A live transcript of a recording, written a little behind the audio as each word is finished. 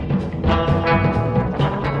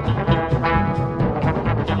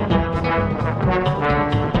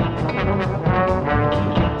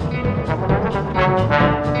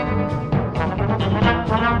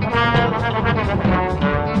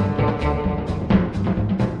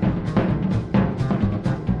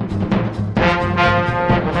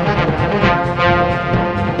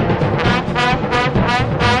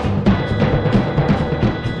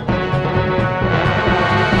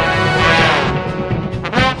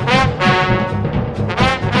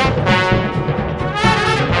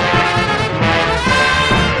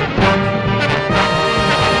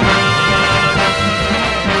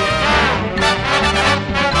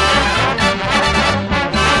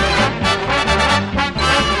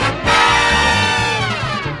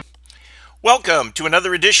Welcome to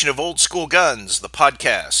another edition of Old School Guns, the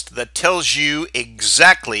podcast that tells you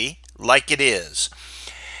exactly like it is.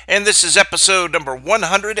 And this is episode number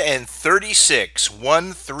 136,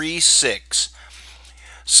 136.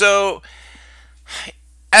 So,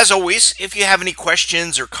 as always, if you have any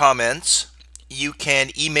questions or comments, you can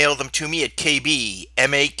email them to me at kbmakel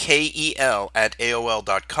at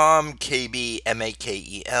AOL.com,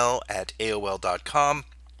 kbmakel at AOL.com.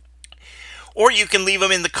 Or you can leave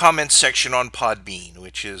them in the comments section on Podbean,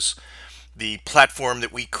 which is the platform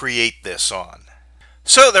that we create this on.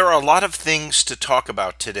 So there are a lot of things to talk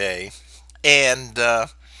about today. And, one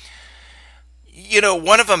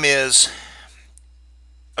of them is,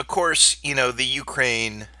 of course, the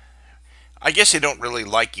Ukraine. I guess they don't really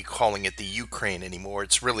like you calling it the Ukraine anymore.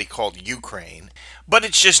 It's really called Ukraine. But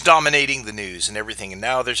it's just dominating the news and everything. And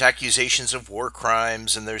now there's accusations of war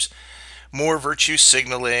crimes, and there's more virtue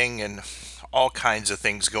signaling and all kinds of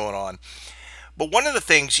things going on. But one of the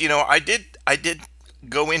things, I did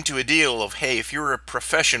go into a deal of, hey, if you're a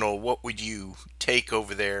professional, what would you take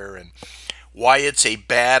over there and why it's a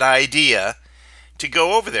bad idea to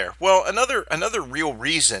go over there. Well, another real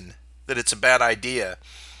reason that it's a bad idea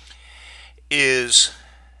is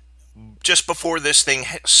just before this thing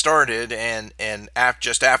started and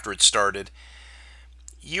just after it started,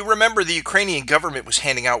 you remember the Ukrainian government was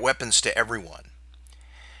handing out weapons to everyone.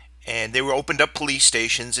 And they were opened up police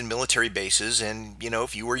stations and military bases, and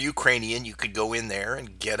if you were Ukrainian, you could go in there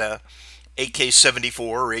and get a AK-74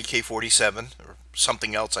 or AK-47 or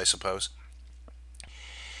something else, I suppose.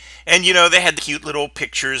 And they had the cute little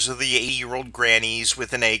pictures of the 80-year-old grannies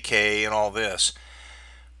with an AK and all this.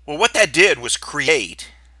 Well, what that did was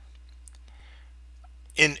create,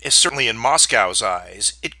 certainly in Moscow's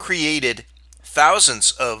eyes, it created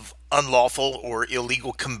thousands of unlawful or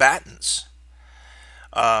illegal combatants.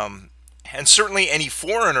 And certainly any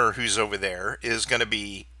foreigner who's over there is going to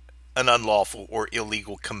be an unlawful or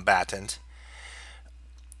illegal combatant.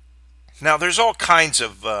 Now, there's all kinds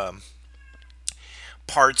of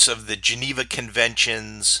parts of the Geneva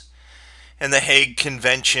Conventions and the Hague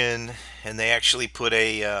Convention, and they actually put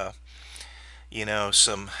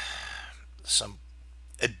some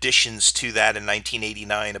additions to that in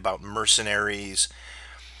 1989 about mercenaries.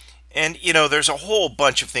 And there's a whole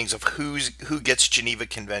bunch of things of who gets Geneva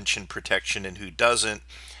Convention protection and who doesn't,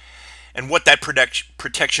 and what that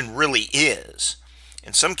protection really is.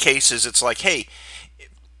 In some cases, it's like, hey,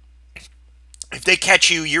 if they catch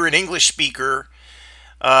you, you're an English speaker,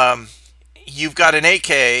 you've got an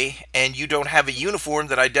AK, and you don't have a uniform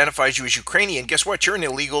that identifies you as Ukrainian. Guess what? You're an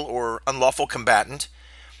illegal or unlawful combatant,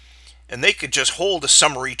 and they could just hold a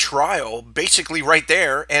summary trial, basically right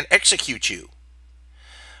there, and execute you.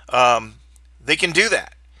 They can do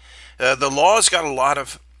that. The law's got a lot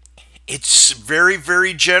of, it's very,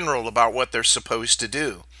 very general about what they're supposed to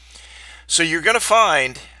do. So you're going to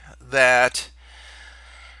find that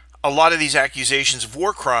a lot of these accusations of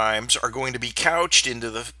war crimes are going to be couched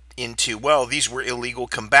into, well, these were illegal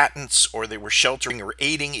combatants, or they were sheltering or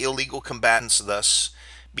aiding illegal combatants, thus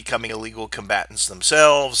becoming illegal combatants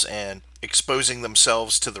themselves and exposing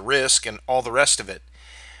themselves to the risk and all the rest of it.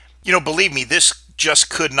 Believe me, this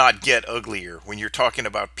just could not get uglier when you're talking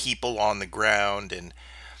about people on the ground and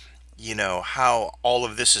how all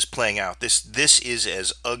of this is playing out. This is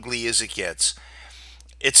as ugly as it gets.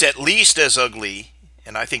 It's at least as ugly,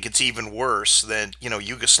 and I think it's even worse than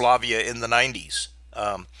Yugoslavia in the 90s.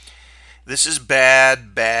 This is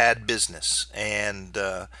bad business, and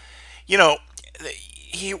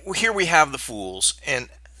here we have the fools, and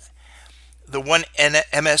the one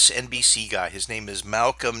MSNBC guy, his name is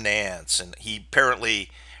Malcolm Nance, and he apparently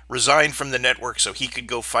resigned from the network so he could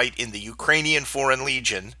go fight in the Ukrainian Foreign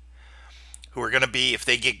Legion, who are going to be, if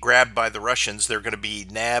they get grabbed by the Russians, they're going to be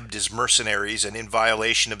nabbed as mercenaries and in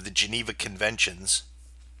violation of the Geneva Conventions.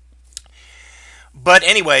 But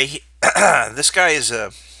anyway, this guy is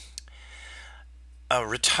a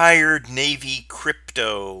retired Navy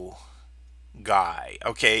crypto guy,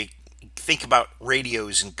 okay? Think about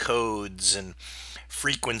radios and codes and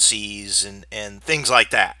frequencies and things like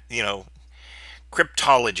that.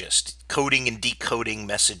 Cryptologist, coding and decoding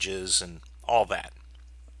messages and all that.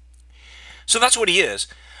 So that's what he is.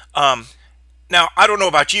 Now, I don't know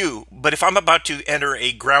about you, but if I'm about to enter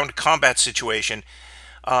a ground combat situation,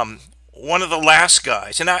 one of the last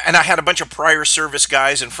guys, and I had a bunch of prior service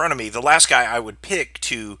guys in front of me, the last guy I would pick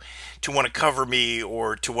to want to cover me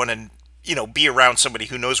or to want to be around somebody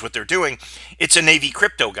who knows what they're doing, it's a Navy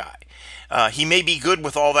crypto guy. He may be good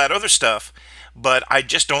with all that other stuff, but I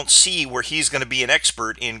just don't see where he's going to be an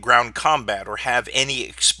expert in ground combat or have any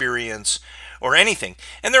experience or anything.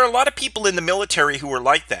 And there are a lot of people in the military who are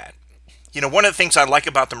like that. One of the things I like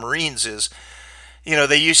about the Marines is,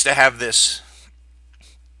 they used to have this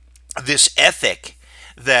ethic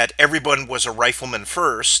that everyone was a rifleman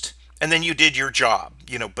first, and then you did your job,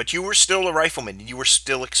 but you were still a rifleman, and you were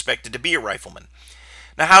still expected to be a rifleman.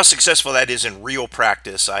 Now, how successful that is in real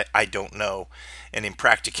practice, I don't know, and in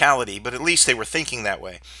practicality, but at least they were thinking that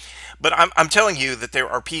way. But I'm telling you that there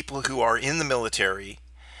are people who are in the military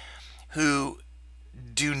who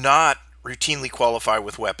do not routinely qualify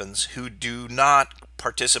with weapons, who do not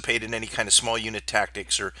participate in any kind of small unit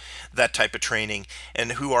tactics or that type of training,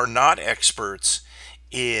 and who are not experts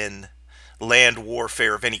in land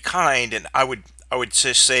warfare of any kind. And I would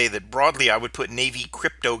just say that broadly, I would put Navy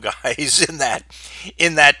crypto guys in that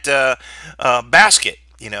basket.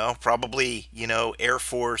 Probably Air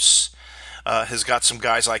Force has got some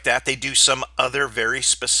guys like that. They do some other very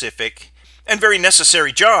specific and very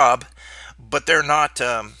necessary job, but they're not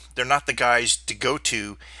the guys to go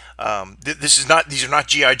to. These are not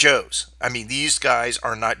GI Joes. I mean, these guys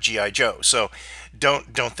are not GI Joe. So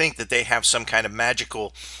don't think that they have some kind of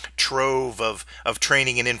magical trove of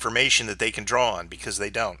training and information that they can draw on, because they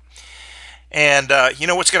don't. And you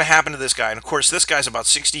know what's going to happen to this guy? And of course, this guy's about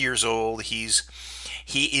 60 years old. He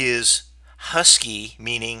is husky,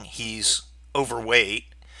 meaning he's overweight.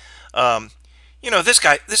 Um, this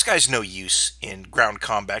guy's no use in ground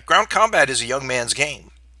combat. Ground combat is a young man's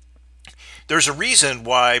game. There's a reason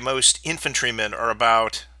why most infantrymen are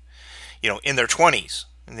about, in their 20s.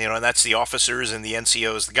 And that's the officers and the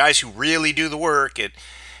NCOs, the guys who really do the work at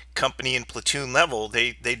company and platoon level.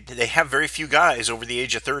 They have very few guys over the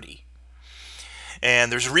age of 30.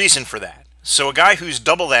 And there's a reason for that. So a guy who's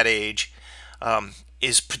double that age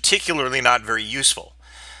is particularly not very useful.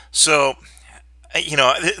 So,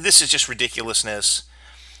 this is just ridiculousness.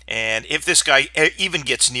 And if this guy even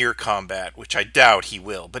gets near combat, which I doubt he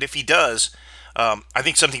will, but if he does, I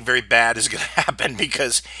think something very bad is going to happen,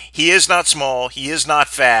 because he is not small, he is not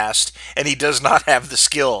fast, and he does not have the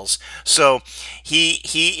skills. So he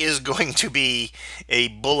is going to be a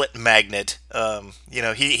bullet magnet.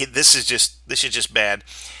 This is just bad.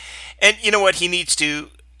 And you know what? He needs to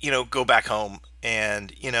go back home.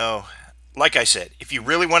 And like I said, if you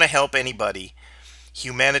really want to help anybody,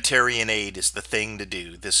 humanitarian aid is the thing to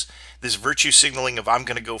do. This virtue signaling of "I'm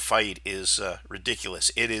going to go fight" is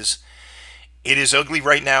ridiculous. It is ugly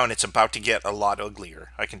right now, and it's about to get a lot uglier.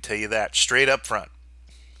 I can tell you that straight up front.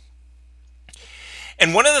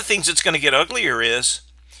 And one of the things that's going to get uglier is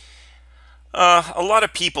a lot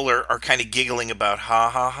of people are kind of giggling about, ha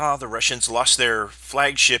ha ha, the Russians lost their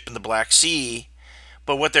flagship in the Black Sea.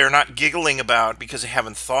 But what they're not giggling about, because they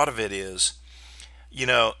haven't thought of it, is,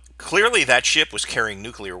 clearly that ship was carrying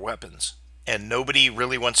nuclear weapons. And nobody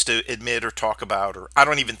really wants to admit or talk about, or I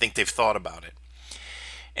don't even think they've thought about it.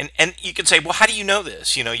 And you can say, well, how do you know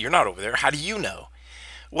this? You're not over there. How do you know?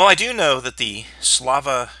 Well, I do know that the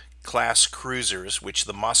Slava class cruisers, which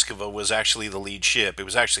the Moskva was actually the lead ship, it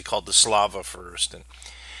was actually called the Slava first. And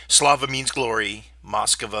Slava means glory,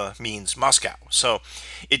 Moskva means Moscow. So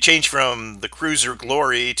it changed from the cruiser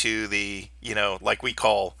Glory to the, like we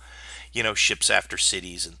call, ships after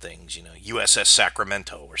cities and things, USS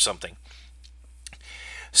Sacramento or something.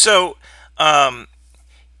 So,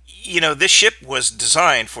 this ship was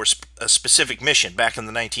designed for a specific mission back in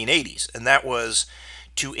the 1980s, and that was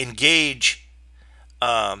to engage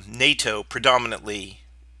NATO, predominantly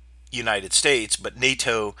United States, but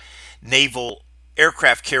NATO naval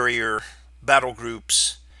aircraft carrier battle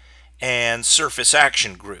groups and surface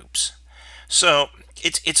action groups. So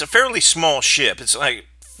it's a fairly small ship. It's like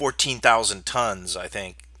 14,000 tons, I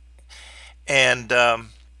think. And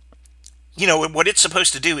what it's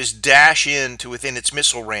supposed to do is dash in to within its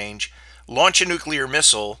missile range, launch a nuclear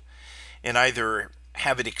missile, and either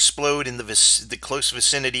have it explode in the close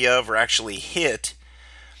vicinity of, or actually hit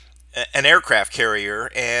an aircraft carrier.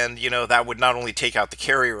 And that would not only take out the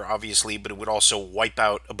carrier, obviously, but it would also wipe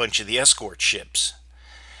out a bunch of the escort ships.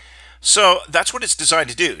 So that's what it's designed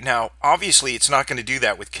to do. Now, obviously, it's not going to do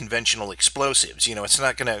that with conventional explosives. It's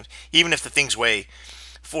not going to, even if the things weigh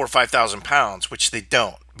 4,000 or 5,000 pounds, which they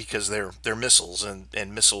don't, because they're missiles,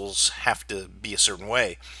 and missiles have to be a certain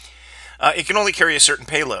way. It can only carry a certain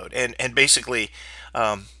payload, and basically,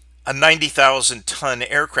 a 90,000 ton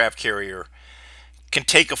aircraft carrier can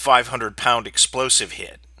take a 500-pound explosive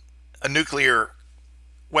hit. A nuclear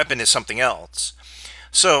weapon is something else.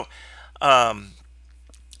 So,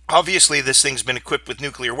 obviously, this thing's been equipped with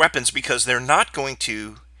nuclear weapons, because they're not going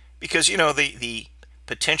to, because the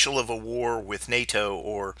potential of a war with NATO,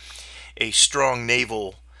 or a strong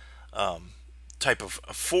naval type of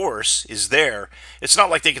force is there, it's not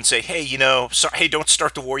like they can say, "Hey, hey, don't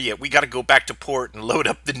start the war yet. We got to go back to port and load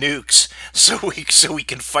up the nukes so we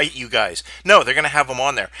can fight you guys." No, they're going to have them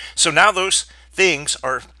on there. So now those things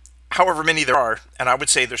are, however many there are, and I would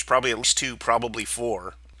say there's probably at least two, probably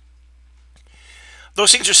four.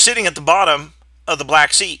 Those things are sitting at the bottom of the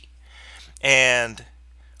Black Sea, and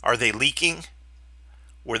are they leaking?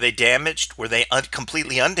 Were they damaged? Were they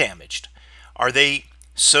completely undamaged? Are they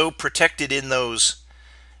so protected in those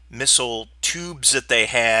missile tubes that they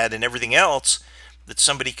had and everything else that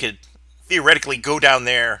somebody could theoretically go down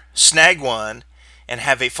there, snag one, and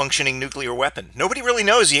have a functioning nuclear weapon? Nobody really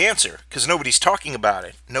knows the answer because nobody's talking about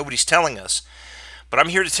it. Nobody's telling us. But I'm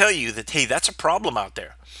here to tell you that, hey, that's a problem out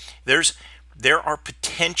there. There are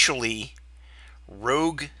potentially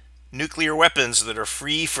rogue nuclear weapons that are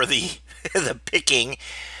free for the the picking.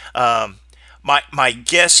 Um, my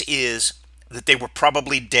guess is that they were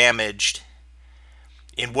probably damaged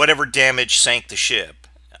in whatever damage sank the ship.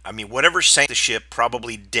 I mean, whatever sank the ship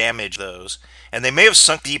probably damaged those, and they may have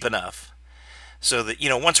sunk deep enough so that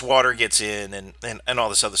once water gets in and all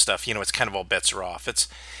this other stuff, it's kind of all bets are off. It's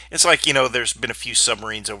like there's been a few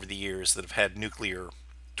submarines over the years that have had nuclear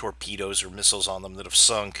torpedoes or missiles on them that have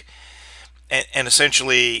sunk, and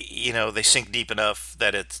essentially they sink deep enough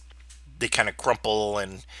that they kind of crumple,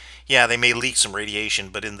 and yeah, they may leak some radiation,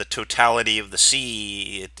 but in the totality of the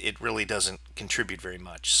sea, it really doesn't contribute very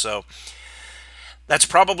much. So that's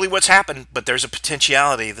probably what's happened, but there's a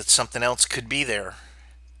potentiality that something else could be there.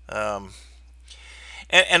 Um,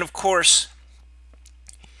 and of course,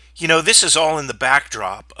 this is all in the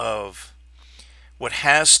backdrop of what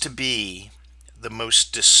has to be the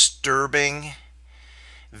most disturbing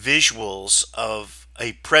visuals of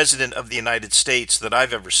a president of the United States that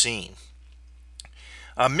I've ever seen.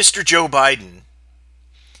 Mr. Joe Biden,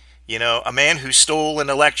 a man who stole an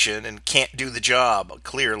election and can't do the job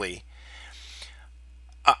clearly.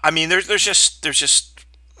 I mean, there's just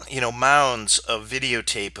mounds of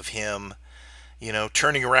videotape of him,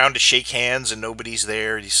 turning around to shake hands and nobody's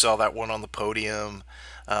there. You saw that one on the podium.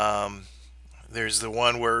 Um, there's the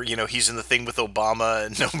one where he's in the thing with Obama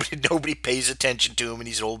and nobody pays attention to him, and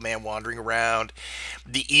he's an old man wandering around.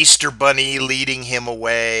 The Easter Bunny leading him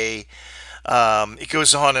away. It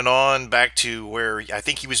goes on back to where I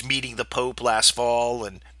think he was meeting the Pope last fall,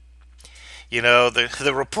 and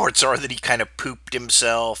the reports are that he kind of pooped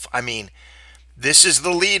himself. I mean, this is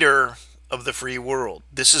the leader of the free world.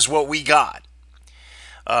 This is what we got.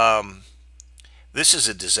 Um, this is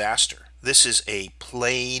a disaster. This is a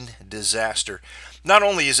plain disaster. Not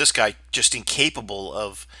only is this guy just incapable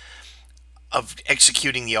of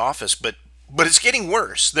executing the office, but it's getting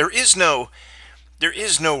worse. There is no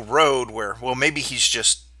road where, well, maybe he's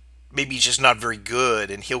just not very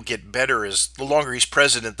good and he'll get better. As the longer he's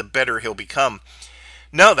president, the better he'll become.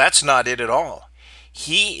 No, that's not it at all.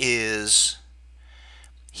 He is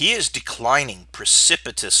he is declining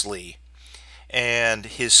precipitously, and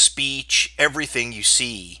his speech, everything you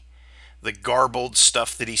see, the garbled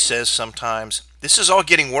stuff that he says sometimes, this is all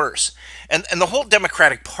getting worse. And the whole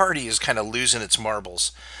Democratic Party is kind of losing its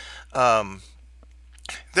marbles. Um,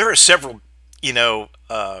 there are several,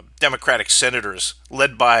 Democratic senators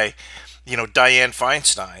led by, Dianne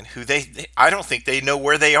Feinstein, who I don't think they know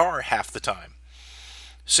where they are half the time.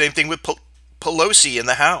 Same thing with Pelosi in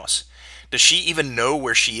the House. Does she even know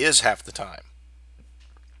where she is half the time?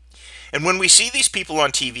 And when we see these people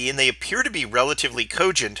on TV and they appear to be relatively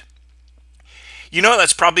cogent,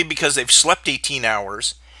 that's probably because they've slept 18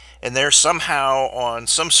 hours and they're somehow on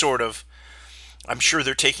some sort of, I'm sure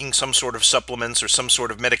they're taking some sort of supplements or some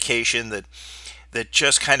sort of medication that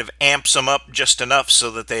just kind of amps them up just enough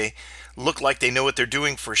so that they look like they know what they're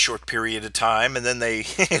doing for a short period of time, and then they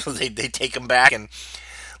they take them back and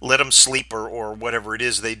let them sleep, or whatever it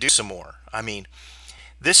is they do some more. I mean,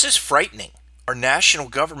 this is frightening. Our national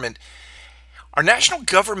government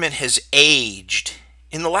has aged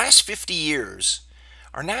in the last 50 years.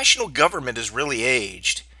 Our national government has really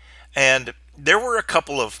aged, and there were a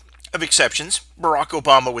couple of exceptions. Barack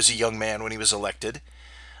Obama was a young man when he was elected.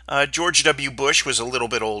 George W. Bush was a little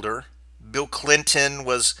bit older. Bill Clinton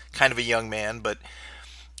was kind of a young man, but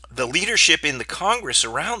the leadership in the Congress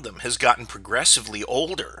around them has gotten progressively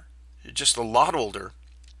older, just a lot older.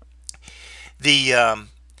 The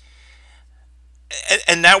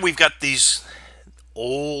and now we've got these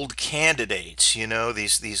old candidates,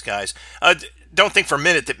 these guys. Don't think for a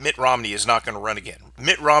minute that Mitt Romney is not going to run again.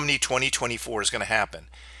 Mitt Romney 2024 is going to happen.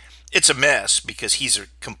 It's a mess because he's a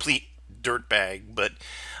complete dirtbag, but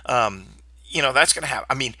that's going to happen.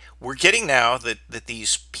 I mean, we're getting now that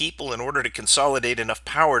these people, in order to consolidate enough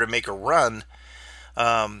power to make a run,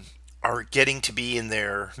 are getting to be in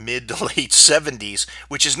their mid to late 70s,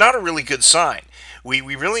 which is not a really good sign. We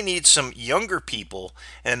really need some younger people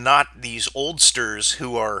and not these oldsters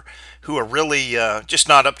who are really just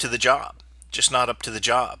not up to the job. Just not up to the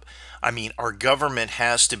job. I mean, our government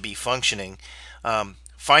has to be functioning.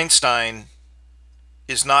 Feinstein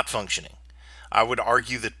is not functioning. I would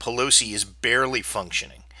argue that Pelosi is barely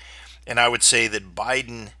functioning, and I would say that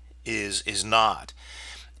Biden is not.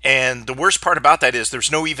 And the worst part about that is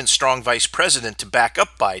there's no even strong vice president to back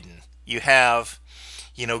up Biden. You have,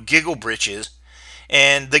 giggle britches,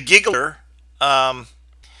 and the giggler, um,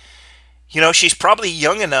 she's probably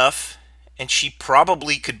young enough, and she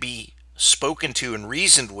probably could be spoken to and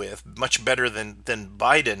reasoned with much better than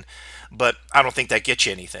Biden. But I don't think that gets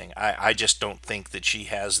you anything. I just don't think that she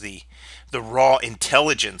has the raw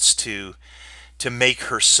intelligence to make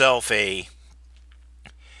herself to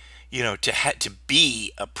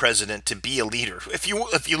be a president, to be a leader. If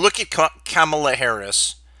you look at Kamala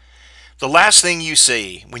Harris, the last thing you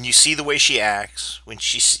see when you see the way she acts,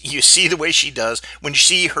 you see the way she does, when you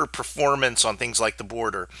see her performance on things like the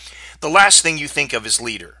border, the last thing you think of is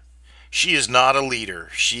leader. She is not a leader.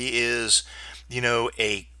 She is,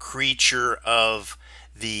 a creature of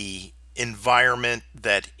the environment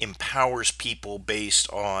that empowers people based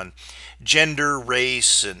on gender,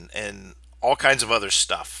 race, and all kinds of other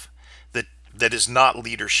stuff that is not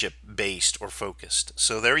leadership based or focused.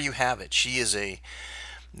 So there you have it.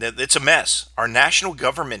 It's a mess. Our national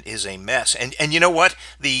government is a mess. And you know what?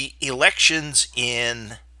 The elections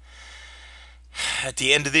at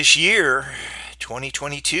the end of this year,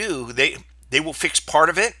 2022, they will fix part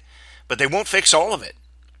of it, but they won't fix all of it.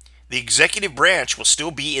 The executive branch will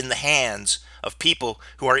still be in the hands of people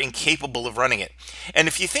who are incapable of running it. And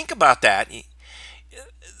if you think about that,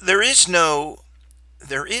 there is no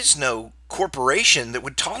corporation that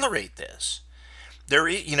would tolerate this.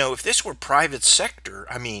 If this were private sector,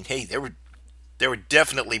 I mean, hey, there would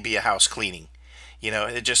definitely be a house cleaning.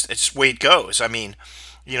 It's the way it goes. I mean,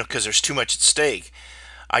 because there's too much at stake.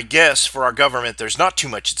 I guess for our government, there's not too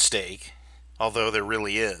much at stake, although there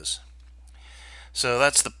really is. So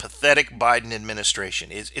that's the pathetic Biden administration.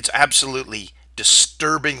 It's absolutely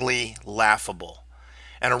disturbingly laughable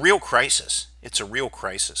and a real crisis. It's a real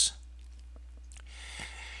crisis.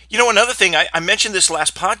 Another thing, I mentioned this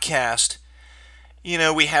last podcast.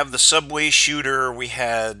 We have the subway shooter. We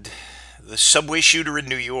had the subway shooter in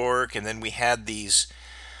New York, and then we had these.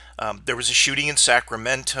 There was a shooting in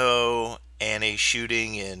Sacramento and a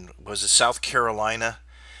shooting in, was it South Carolina?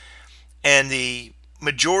 And the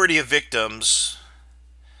majority of victims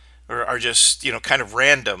are just, kind of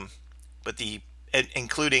random, but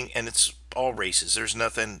including, and it's all races. There's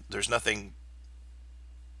nothing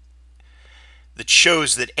that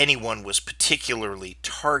shows that anyone was particularly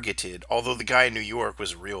targeted, although the guy in New York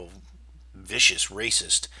was a real vicious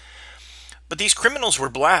racist. But these criminals were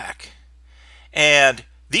black, and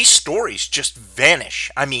these stories just vanish.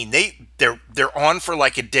 I mean, they're on for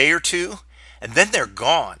like a day or two, and then they're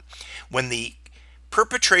gone. When the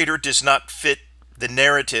perpetrator does not fit the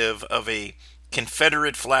narrative of a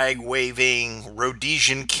Confederate flag waving,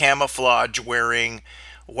 Rhodesian camouflage wearing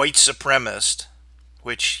white supremacist,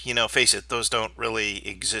 which, face it, those don't really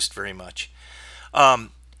exist very much. Then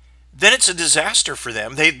it's a disaster for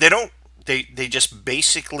them. They just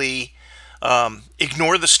basically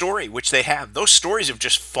ignore the story, which they have. Those stories have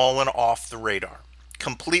just fallen off the radar,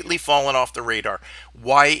 completely fallen off the radar.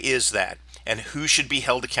 Why is that? And who should be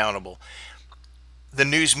held accountable? The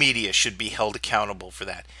news media should be held accountable for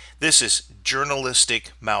that. This is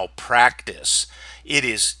journalistic malpractice. It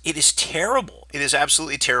is terrible. It is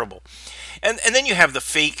absolutely terrible. And then you have the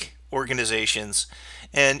fake organizations,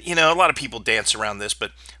 and a lot of people dance around this,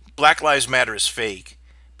 but Black Lives Matter is fake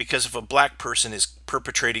because if a black person is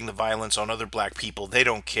perpetrating the violence on other black people, they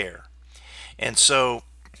don't care. And so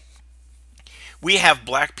we have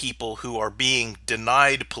black people who are being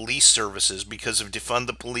denied police services because of defund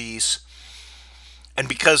the police, and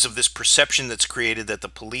because of this perception that's created that the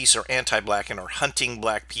police are anti-black and are hunting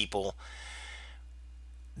black people.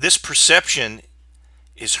 This perception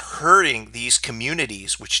is hurting these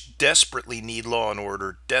communities which desperately need law and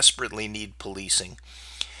order, desperately need policing.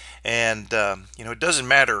 And, it doesn't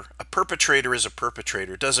matter. A perpetrator is a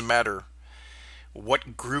perpetrator. It doesn't matter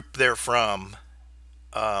what group they're from.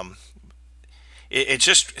 It's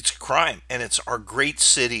a crime. And it's our great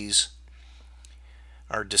cities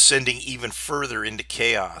are descending even further into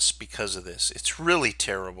chaos because of this. It's really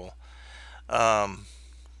terrible.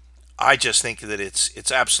 I just think that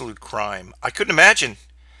it's absolute crime. I couldn't imagine.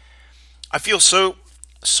 I feel so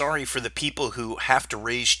sorry for the people who have to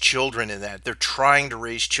raise children in that. They're trying to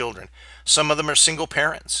raise children. Some of them are single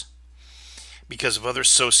parents. because of other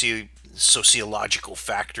sociological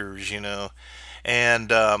factors, and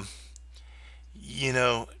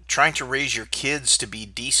trying to raise your kids to be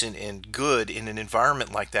decent and good in an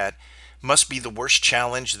environment like that must be the worst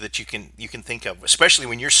challenge that you can think of, especially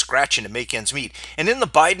when you're scratching to make ends meet. And in the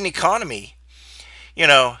Biden economy, you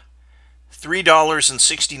know,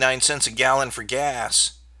 $3.69 a gallon for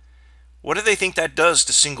gas. What do they think that does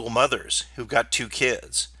to single mothers who've got two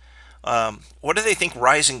kids? What do they think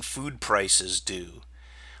rising food prices do?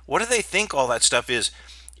 What do they think all that stuff is?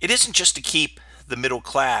 It isn't just to keep the middle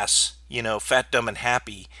class, fat, dumb, and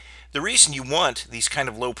happy. The reason you want these kind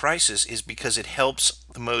of low prices is because it helps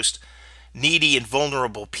the most needy and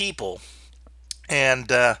vulnerable people. And,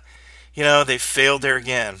 they've failed there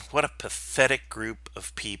again. What a pathetic group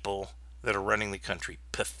of people that are running the country.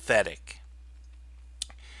 Pathetic.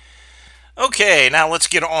 Okay, now let's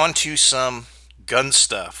get on to some gun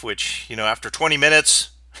stuff, which, after 20 minutes,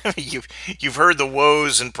 you've heard the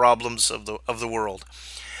woes and problems of the world.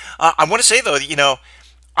 I want to say though, that,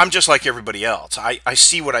 I'm just like everybody else. I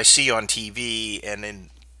see what I see on TV and in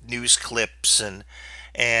news clips and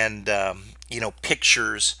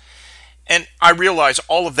pictures, and I realize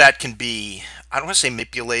all of that can be, I don't want to say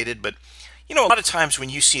manipulated, but a lot of times when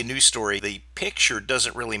you see a news story, the picture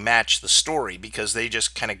doesn't really match the story because they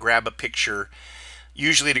just kind of grab a picture,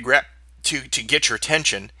 usually to get your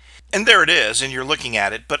attention. And there it is, and you're looking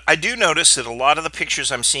at it. But I do notice that a lot of the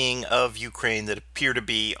pictures I'm seeing of Ukraine that appear to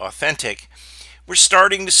be authentic, we're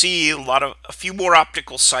starting to see a few more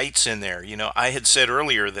optical sites in there. I had said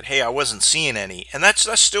earlier that, hey, I wasn't seeing any, and that's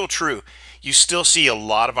still true. You still see a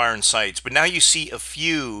lot of iron sights, but now you see a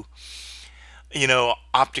few,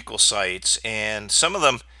 optical sites, and some of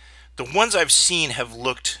them, the ones I've seen have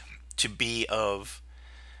looked to be of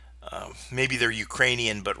maybe they're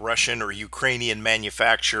Ukrainian but Russian or Ukrainian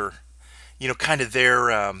manufacture, kind of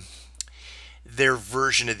their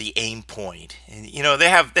version of the aim point. And they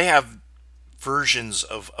have versions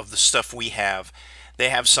of the stuff we have. They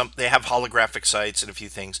have holographic sites and a few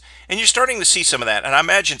things, and you're starting to see some of that. And I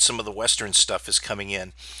imagine some of the Western stuff is coming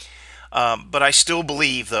in. But I still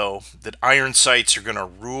believe, though, that iron sights are going to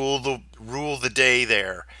rule the day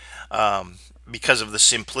there, because of the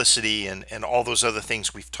simplicity and all those other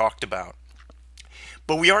things we've talked about.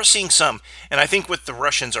 But we are seeing some, and I think with the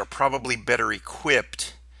Russians are probably better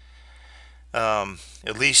equipped,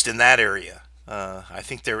 at least in that area. I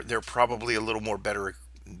think they're probably a little more better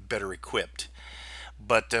equipped.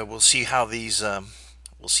 But we'll see how the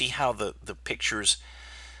pictures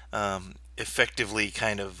effectively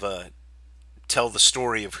kind of tell the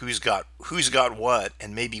story of who's got what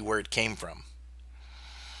and maybe where it came from.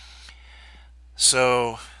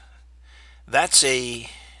 So that's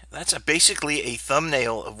basically a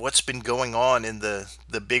thumbnail of what's been going on in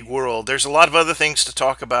the big world. There's a lot of other things to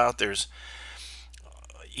talk about. There's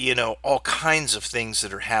all kinds of things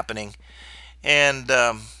that are happening, and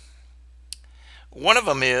one of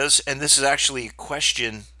them is, and this is actually a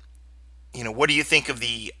question. What do you think of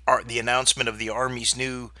the announcement of the Army's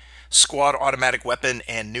new squad automatic weapon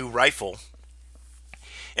and new rifle?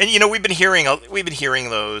 And we've been hearing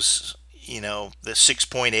those, the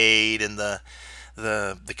 6.8 and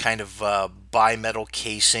the kind of bimetal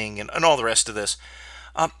casing and all the rest of this.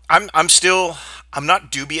 I'm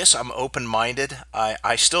not dubious. I'm open-minded.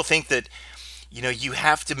 I still think that you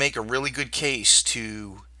have to make a really good case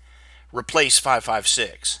to replace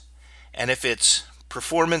 5.56, and if it's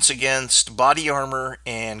performance against body armor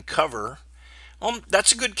and cover,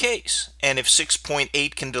 that's a good case. And if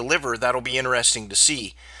 6.8 can deliver, that'll be interesting to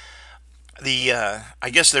see. I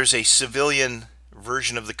guess there's a civilian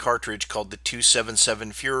version of the cartridge called the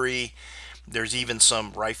 277 Fury. There's even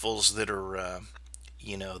some rifles that are,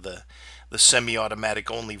 the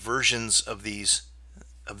semi-automatic only versions of this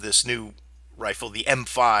new rifle, the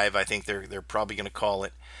M5. I think they're probably going to call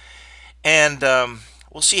it, and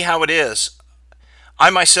we'll see how it is. I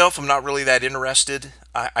myself am not really that interested.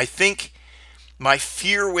 I think my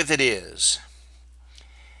fear with it is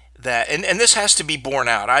that, and this has to be borne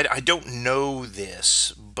out. I don't know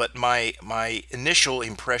this, but my initial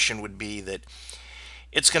impression would be that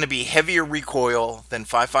it's going to be heavier recoil than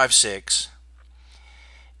 5.56,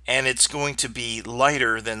 and it's going to be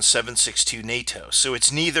lighter than 7.62 NATO. So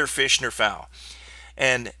it's neither fish nor fowl.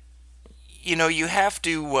 And you have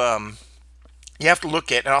to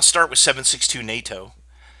look at, and I'll start with 7.62 NATO.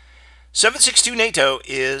 7.62 NATO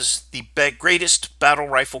is the greatest battle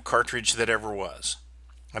rifle cartridge that ever was.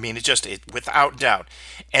 I mean, it without doubt,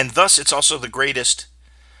 and thus it's also the greatest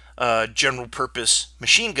general purpose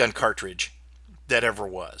machine gun cartridge that ever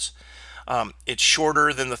was. It's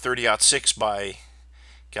shorter than the 30-06 by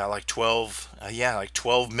like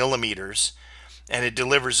 12 millimeters. and it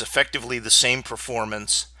delivers effectively the same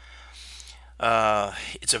performance.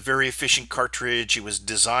 It's a very efficient cartridge. It was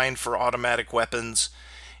designed for automatic weapons,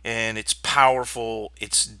 and it's powerful.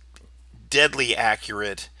 It's deadly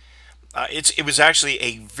accurate. It was actually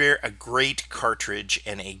a great cartridge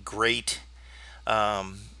and a great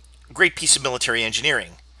piece of military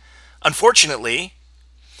engineering. Unfortunately,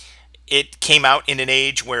 it came out in an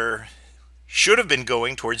age where should have been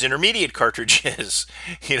going towards intermediate cartridges.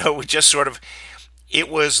 Just sort of, it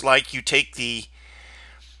was like you take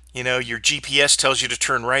your GPS tells you to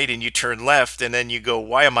turn right and you turn left, and then you go,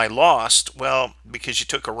 why am I lost? Well, because you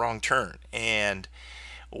took a wrong turn, and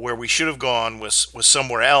where we should have gone was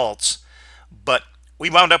somewhere else. But we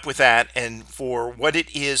wound up with that, and for what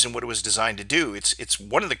it is and what it was designed to do, it's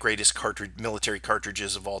one of the greatest military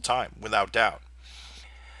cartridges of all time, without doubt.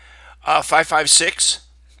 5.56,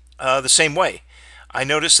 the same way. I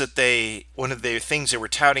noticed that one of the things they were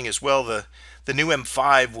touting as well, the new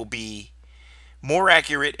M5 will be more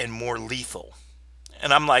accurate and more lethal.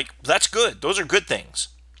 And I'm like, that's good. Those are good things.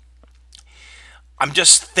 I'm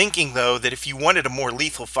just thinking, though, that if you wanted a more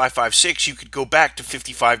lethal 5.56, you could go back to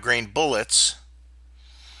 55 grain bullets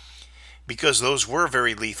because those were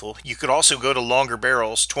very lethal. You could also go to longer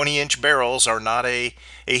barrels. 20-inch barrels are not a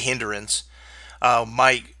hindrance.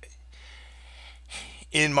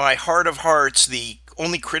 In my heart of hearts, the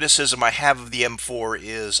only criticism I have of the M4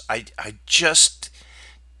 is I just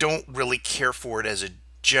don't really care for it as a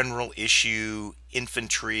general issue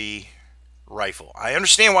infantry rifle. I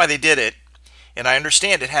understand why they did it, and I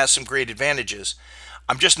understand it has some great advantages.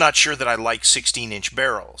 I'm just not sure that I like 16-inch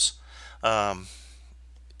barrels. That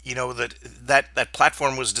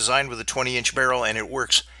platform was designed with a 20-inch barrel, and it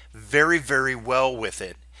works very, very well with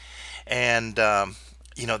it. And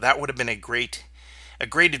that would have been a great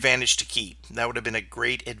advantage to keep. That would have been a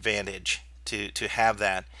great advantage to have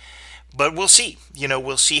that. But we'll see.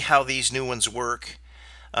 We'll see how these new ones work.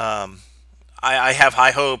 I have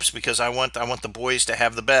high hopes because I want the boys to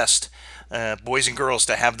have the best, boys and girls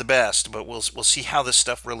to have the best. But we'll see how this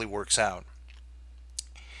stuff really works out.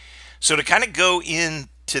 So to kind of go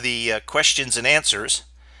into the questions and answers,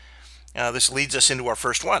 this leads us into our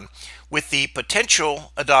first one. With the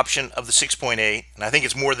potential adoption of the 6.8, and I think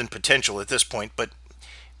it's more than potential at this point, but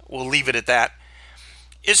we'll leave it at that.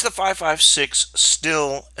 Is the 5.56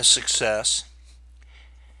 still a success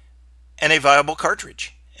and a viable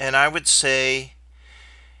cartridge? And I would say,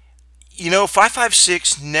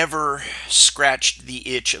 5.56 never scratched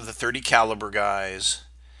the itch of the 30 caliber guys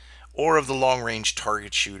or of the long range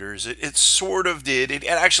target shooters. It sort of did. It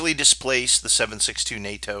actually displaced the 7.62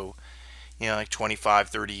 NATO, like 25,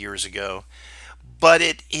 30 years ago. But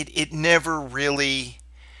it never really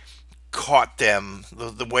caught them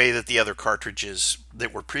the way that the other cartridges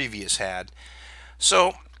that were previous had.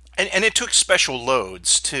 So, and it took special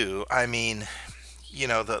loads too. I mean,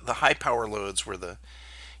 the high power loads were the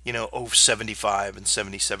 75 and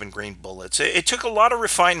 77 grain bullets. It took a lot of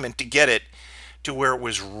refinement to get it to where it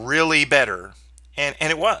was really better, and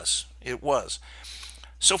it was.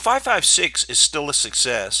 So 5.56 is still a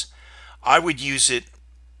success. I would use it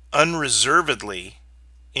unreservedly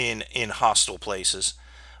in hostile places.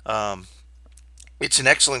 It's an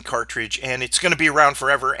excellent cartridge, and it's going to be around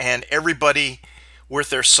forever, and everybody worth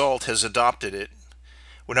their salt has adopted it.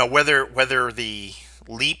 Well, now, whether the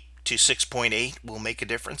leap to 6.8 will make a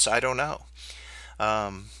difference, I don't know.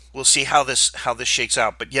 We'll see how this shakes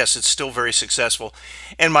out, but yes, it's still very successful.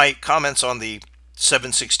 And my comments on the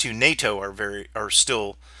 7.62 NATO are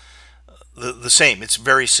still the same. It's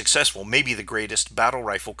very successful, maybe the greatest battle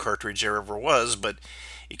rifle cartridge there ever was, but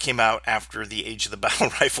it came out after the age of the battle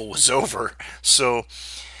rifle was over. So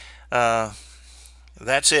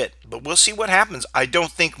that's it. But we'll see what happens. I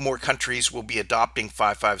don't think more countries will be adopting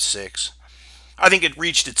 5.56. I think it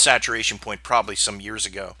reached its saturation point probably some years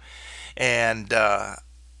ago. And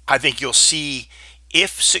I think you'll see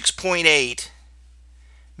if 6.8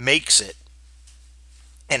 makes it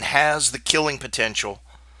and has the killing potential,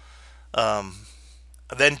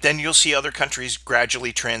 then you'll see other countries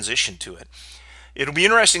gradually transition to it. It'll be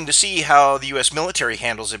interesting to see how the U.S. military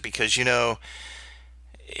handles it because,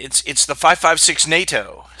 it's the 5.56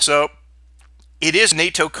 NATO. So it is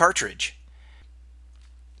NATO cartridge.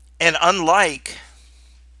 And unlike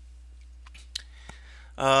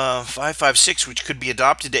 5.56, which could be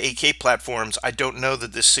adopted to AK platforms, I don't know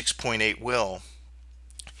that this 6.8 will.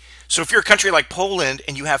 So if you're a country like Poland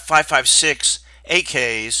and you have 5.56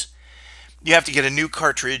 AKs, you have to get a new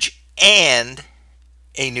cartridge and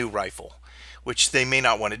a new rifle, which they may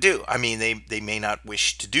not want to do. I mean, they may not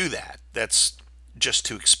wish to do that. That's just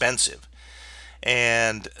too expensive.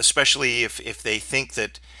 And especially if they think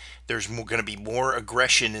that there's going to be more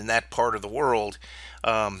aggression in that part of the world.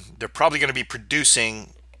 They're probably going to be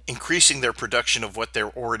increasing their production of what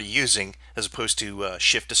they're already using, as opposed to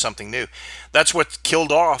shift to something new. That's what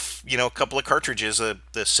killed off, a couple of cartridges. The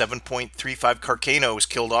 7.35 Carcano was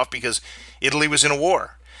killed off because Italy was in a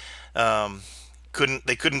war.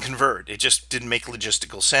 Couldn't convert. It just didn't make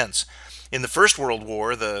logistical sense. In the First World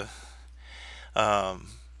War, the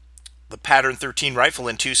Pattern 13 rifle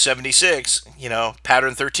in 276,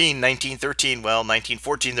 Pattern 13, 1913, well,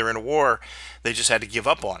 1914 they're in a war. They just had to give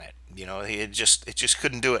up on it. It just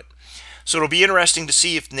couldn't do it. So it'll be interesting to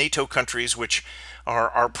see if NATO countries, which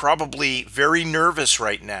are probably very nervous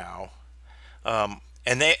right now,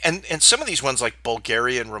 and some of these ones like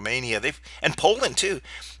Bulgaria and Romania, and Poland too,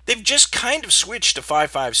 they've just kind of switched to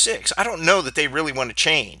 5.56. I don't know that they really want to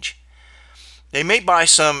change. They may buy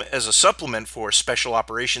some as a supplement for special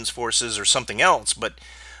operations forces or something else, but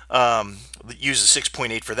use a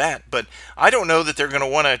 6.8 for that. But I don't know that they're going to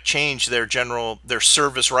want to change their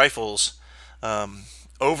service rifles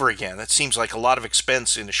over again. That seems like a lot of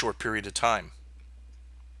expense in a short period of time.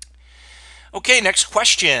 Okay, next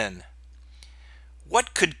question.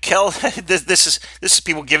 What could this is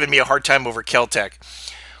people giving me a hard time over Kel-Tec.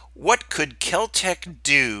 What could Kel-Tec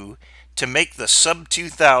do to make the Sub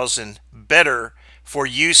 2000 better for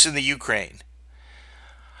use in the Ukraine?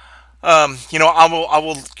 I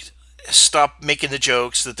will stop making the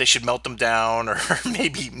jokes that they should melt them down, or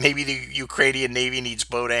maybe the Ukrainian Navy needs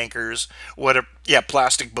boat anchors,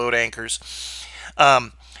 plastic boat anchors.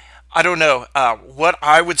 I don't know. What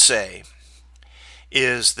I would say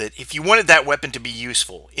is that if you wanted that weapon to be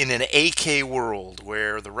useful in an AK world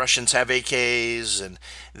where the Russians have AKs and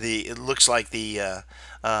it looks like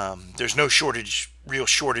there's no real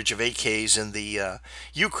shortage of AKs in the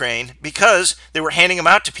Ukraine, because they were handing them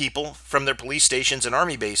out to people from their police stations and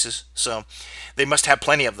army bases, so they must have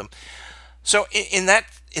plenty of them. So in that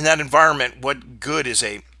environment, what good is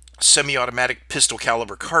a semi-automatic pistol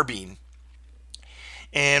caliber carbine?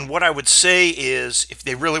 And what I would say is, if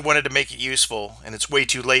they really wanted to make it useful, and it's way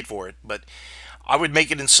too late for it, but I would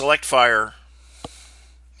make it in select fire,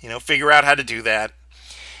 figure out how to do that.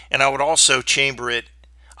 And I would also chamber it.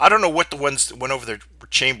 I don't know what the ones that went over there were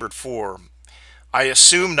chambered for. I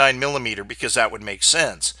assume 9mm because that would make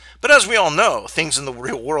sense. But as we all know, things in the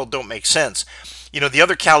real world don't make sense. The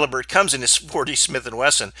other caliber it comes in is 40 Smith &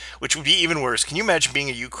 Wesson, which would be even worse. Can you imagine being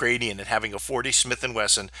a Ukrainian and having a 40 Smith &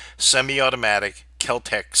 Wesson semi-automatic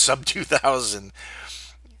Kel-Tec Sub 2000?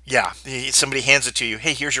 Yeah, somebody hands it to you.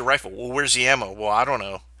 Hey, here's your rifle. Well, where's the ammo? Well, I don't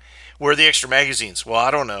know. Where are the extra magazines? Well,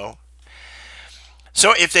 I don't know.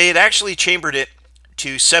 So if they had actually chambered it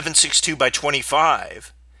to 7.62 by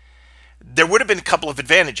 25, there would have been a couple of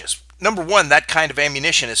advantages. Number one, that kind of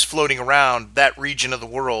ammunition is floating around that region of the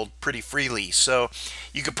world pretty freely, so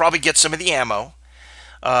you could probably get some of the ammo.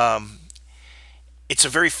 It's a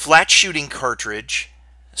very flat shooting cartridge,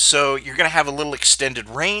 so you're going to have a little extended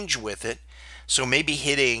range with it. So maybe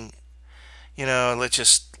hitting, let's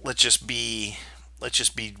just be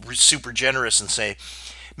super generous and say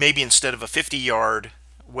maybe instead of a 50-yard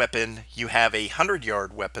weapon, you have a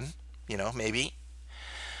 100-yard weapon. Maybe.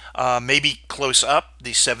 Maybe close up,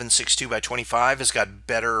 the 7.62 by 25 has got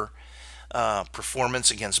better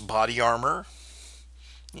performance against body armor.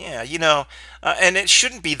 Yeah, and it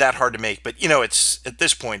shouldn't be that hard to make, but it's at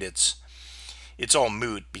this point it's all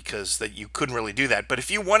moot because that you couldn't really do that. But if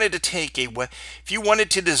you wanted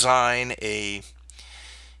to design a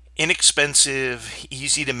inexpensive,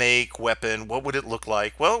 easy to make weapon, what would it look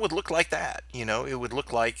like? Well, it would look like that. It would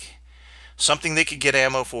look like something they could get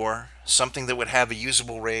ammo for, something that would have a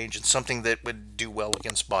usable range, and something that would do well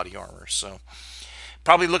against body armor. So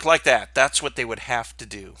probably look like that. That's what they would have to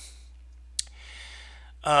do.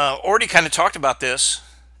 Already kind of talked about this.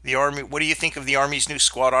 The Army. What do you think of the Army's new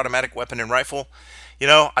squad automatic weapon and rifle?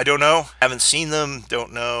 I don't know. Haven't seen them.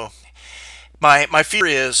 Don't know. My fear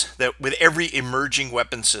is that with every emerging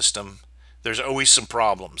weapon system, there's always some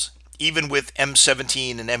problems. Even with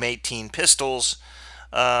M17 and M18 pistols,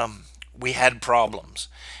 we had problems.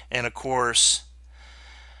 And of course,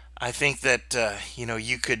 I think that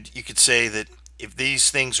you could say that if these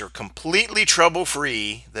things are completely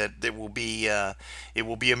trouble-free, that it will be a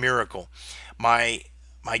miracle.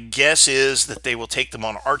 My guess is that they will take them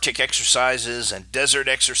on Arctic exercises and desert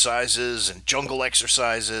exercises and jungle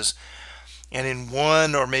exercises, and in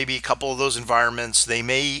one or maybe a couple of those environments, they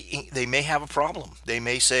may have a problem. They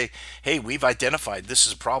may say, "Hey, we've identified this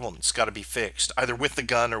is a problem. It's got to be fixed, either with the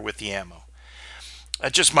gun or with the ammo."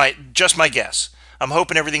 Just my guess. I'm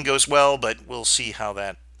hoping everything goes well, but we'll see how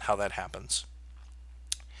that happens.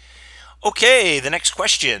 Okay, the next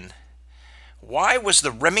question. Why was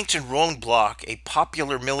the Remington Rolling Block a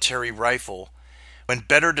popular military rifle when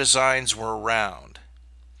better designs were around?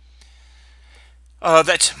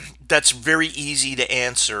 That's very easy to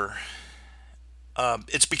answer.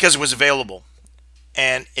 It's because it was available,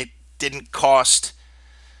 and it didn't cost.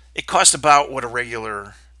 It cost about what a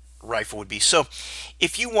regular rifle would be. So,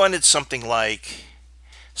 if you wanted something like,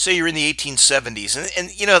 say, you're in the 1870s,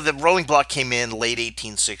 and the Rolling Block came in late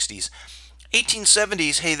 1860s.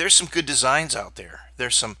 1870s, hey, there's some good designs out there.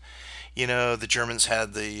 There's some, the Germans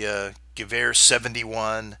had the Gewehr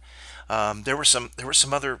 71. There were some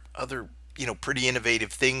other pretty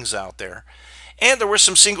innovative things out there, and there were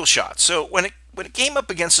some single shots. So when it came up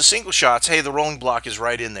against the single shots, hey, the Rolling Block is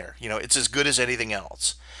right in there. It's as good as anything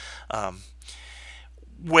else. Um,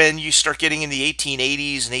 when you start getting in the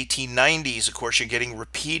 1880s and 1890s, of course, you're getting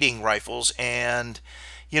repeating rifles, and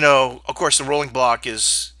of course, the rolling block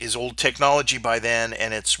is old technology by then,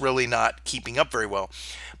 and it's really not keeping up very well.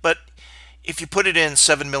 But if you put it in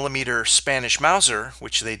 7 millimeter Spanish Mauser,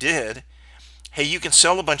 which they did, hey, you can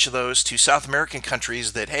sell a bunch of those to South American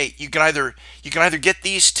countries. That hey, you can either get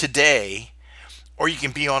these today, or you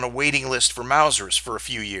can be on a waiting list for Mausers for a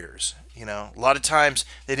few years. A lot of times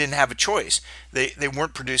they didn't have a choice. They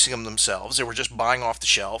weren't producing them themselves. They were just buying off the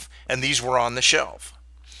shelf, and these were on the shelf.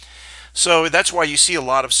 So that's why you see a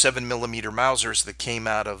lot of 7 millimeter Mausers that came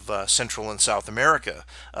out of Central and South America.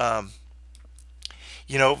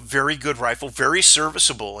 Very good rifle, very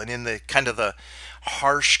serviceable, and in the kind of the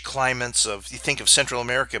harsh climates of, you think of Central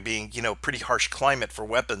America being, pretty harsh climate for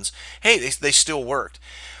weapons. Hey, they still worked.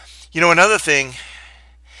 Another thing,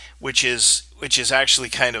 which is actually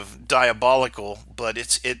kind of diabolical, but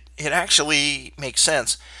it actually makes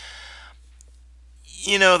sense.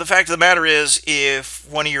 The fact of the matter is,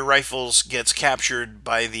 if one of your rifles gets captured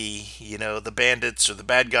by the bandits or the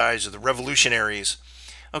bad guys or the revolutionaries,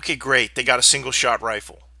 okay, great, they got a single shot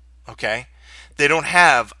rifle. Okay, they don't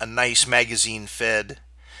have a nice magazine fed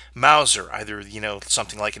Mauser, either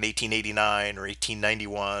something like an 1889 or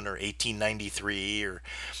 1891 or 1893 or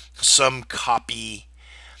some copy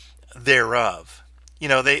thereof.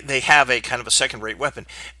 They have a kind of a second rate weapon.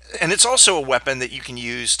 And it's also a weapon that you can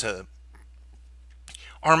use to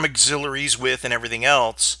arm auxiliaries with and everything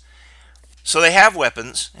else. So they have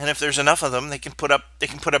weapons, and if there's enough of them, they can put up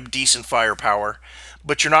decent firepower,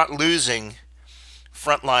 but you're not losing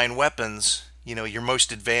frontline weapons, your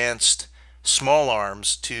most advanced small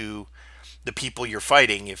arms, to the people you're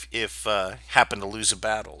fighting if happen to lose a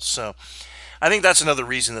battle. So I think that's another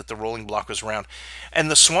reason that the rolling block was around.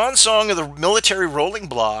 And the swan song of the military rolling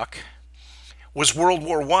block was World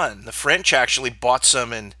War One. The French actually bought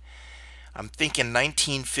some in, I'm thinking,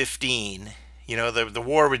 1915. The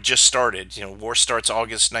war had just started. War starts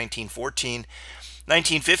August 1914.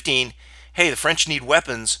 1915, hey, the French need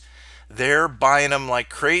weapons. They're buying them like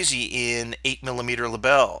crazy in 8 millimeter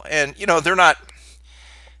Lebel. And, they're not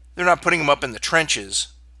putting them up in the trenches.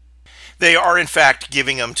 They are, in fact,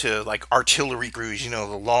 giving them to like artillery crews, the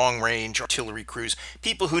long range artillery crews,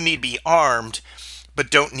 people who need to be armed but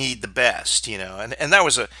don't need the best, and that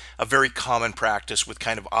was a very common practice with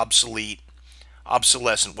kind of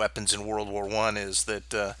obsolescent weapons in World War One, is that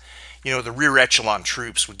the rear echelon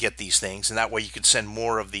troops would get these things, and that way you could send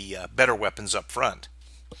more of the better weapons up front.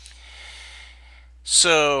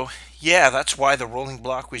 So yeah, that's why the rolling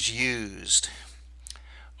block was used.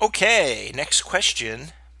 Okay, next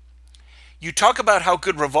question. You talk about how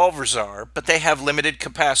good revolvers are, but they have limited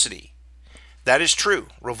capacity. That is true.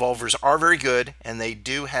 Revolvers are very good, and they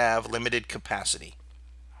do have limited capacity.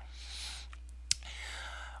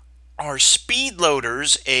 Are speed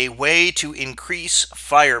loaders a way to increase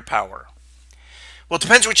firepower? Well, it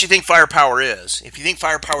depends what you think firepower is. If you think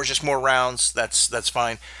firepower is just more rounds, that's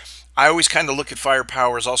fine. I always kind of look at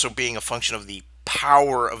firepower as also being a function of the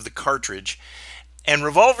power of the cartridge. And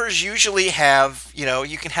revolvers usually have,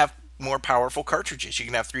 you can have more powerful cartridges. You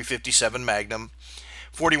can have 357 Magnum,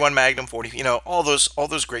 41 Magnum, 40, all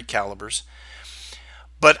those great calibers.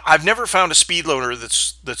 But I've never found a speed loader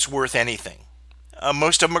that's worth anything.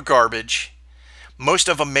 Most of them are garbage. Most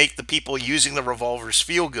of them make the people using the revolvers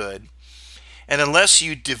feel good. And unless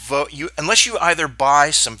you either buy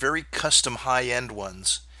some very custom high-end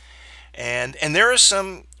ones, and there are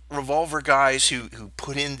some revolver guys who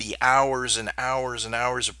put in the hours and hours and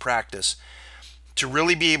hours of practice to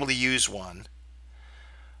really be able to use one.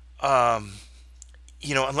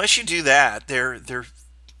 Unless you do that, they're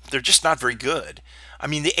just not very good. I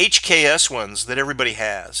mean, the HKS ones that everybody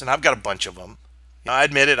has, and I've got a bunch of them. I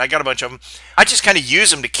admit it, I got a bunch of them. I just kind of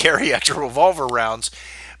use them to carry extra revolver rounds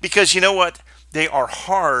because you know what? They are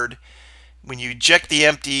hard when you eject the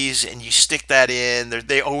empties and you stick that in,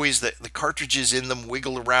 they always the cartridges in them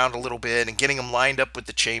wiggle around a little bit, and getting them lined up with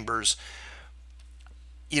the chambers.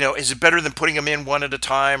 Is it better than putting them in one at a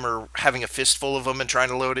time or having a fistful of them and trying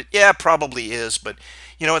to load it? Yeah, probably is, but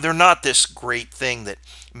they're not this great thing that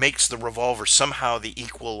makes the revolver somehow the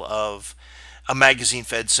equal of a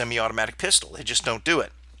magazine-fed semi-automatic pistol. They just don't do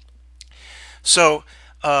it. So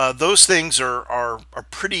those things are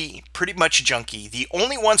pretty much junky. The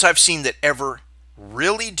only ones I've seen that ever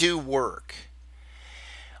really do work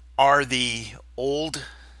are the old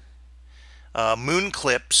moon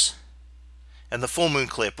clips and the full moon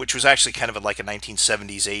clip, which was actually kind of like a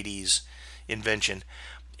 1970s 80s invention.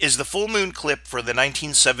 Is the full moon clip for the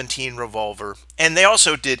 1917 revolver, and they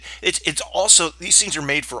also did it's also, these things are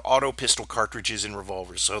made for auto pistol cartridges in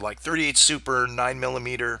revolvers, so like 38 Super 9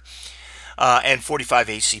 millimeter, and 45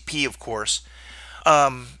 ACP, of course.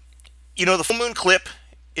 The full moon clip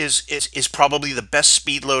is probably the best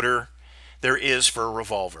speed loader there is for a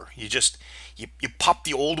revolver. You pop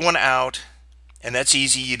the old one out, and that's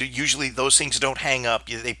easy. Usually those things don't hang up.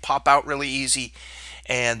 They pop out really easy,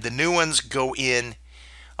 and the new ones go in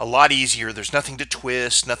a lot easier. There's nothing to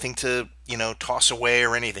twist, nothing to toss away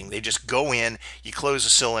or anything. They just go in. You close the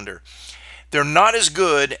cylinder. They're not as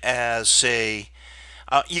good as, say,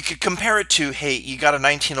 you could compare it to, hey, you got a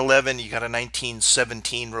 1911, you got a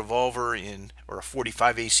 1917 revolver or a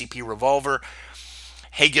 45 ACP revolver.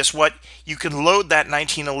 Hey, guess what? You can load that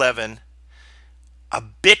 1911 a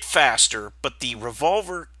bit faster, but the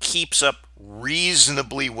revolver keeps up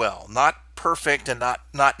reasonably well. Not perfect and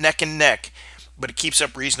not neck and neck, but it keeps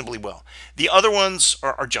up reasonably well. The other ones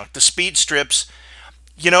are junk. The speed strips,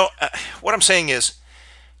 what I'm saying is,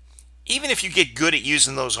 even if you get good at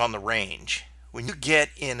using those on the range, when you get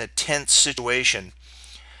in a tense situation,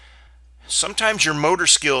 sometimes your motor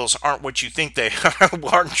skills aren't what you think they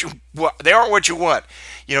they aren't what you want.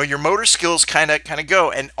 Your motor skills kind of go,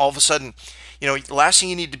 and all of a sudden, the last thing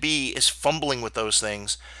you need to be is fumbling with those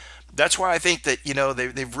things. That's why I think that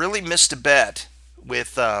they've really missed a bet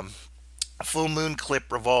with full moon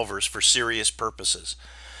clip revolvers for serious purposes.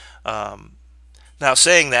 Now,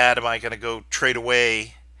 saying that, am I going to go trade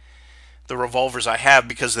away the revolvers I have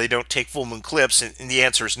because they don't take full moon clips? And the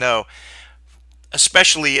answer is no.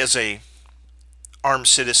 Especially as a armed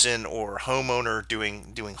citizen or homeowner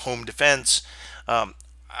doing home defense,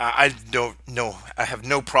 I don't know. I have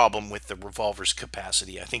no problem with the revolver's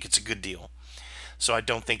capacity. I think it's a good deal. So I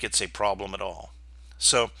don't think it's a problem at all.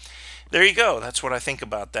 So there you go. That's what I think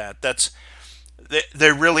about that.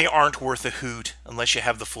 They really aren't worth a hoot unless you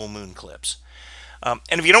have the full moon clips. And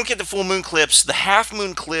if you don't get the full moon clips, the half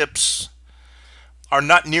moon clips are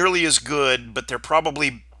not nearly as good, but they're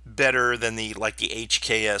probably better than the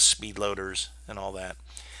HKS speed loaders and all that.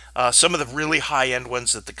 Some of the really high end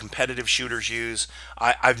ones that the competitive shooters use,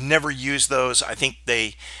 I've never used those. I think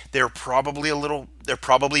they're probably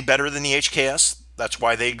better than the HKS. That's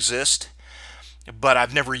why they exist. But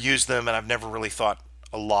I've never used them, and I've never really thought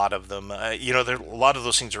a lot of them. A lot of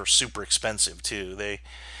those things are super expensive too.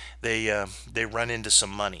 They run into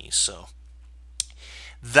some money. So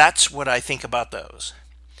that's what I think about those.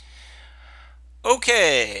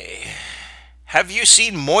 Okay. Have you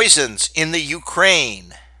seen Moisins in the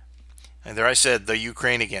Ukraine? And there I said the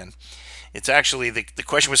Ukraine again. It's actually the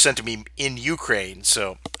question was sent to me in Ukraine.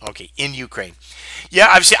 So okay, in Ukraine. Yeah,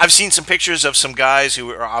 I've seen some pictures of some guys who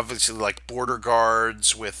are obviously like border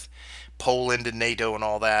guards with Poland and NATO and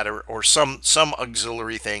all that, or some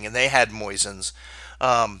auxiliary thing, and they had Moisins.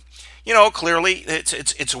 Clearly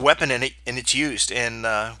it's a weapon, and it's used, and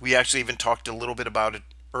we actually even talked a little bit about it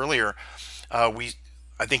earlier. I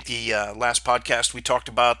think the last podcast we talked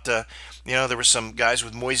about, there were some guys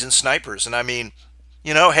with Mosin snipers, and I mean,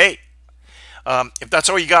 hey, if that's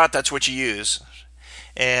all you got, that's what you use,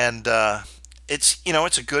 and it's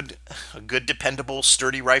a good, dependable,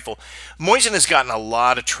 sturdy rifle. Mosin has gotten a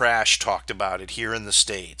lot of trash talked about it here in the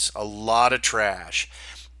States, a lot of trash.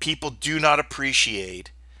 People do not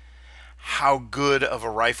appreciate how good of a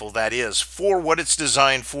rifle that is for what it's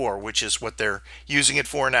designed for, which is what they're using it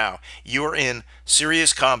for now. You're in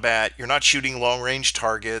serious combat. You're not shooting long range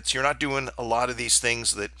targets. You're not doing a lot of these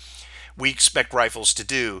things that we expect rifles to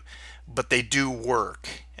do, but they do work,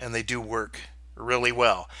 and they do work really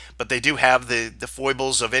well. But they do have the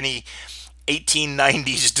foibles of any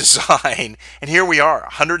 1890s design. And here we are,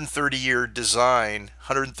 130-year design,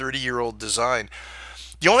 130-year-old design.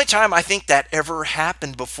 The only time I think that ever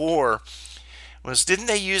happened before was, didn't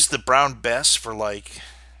they use the Brown Bess for like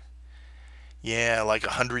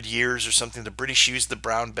 100 years or something? The British used the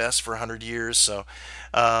Brown Bess for 100 years. So,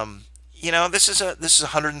 this is a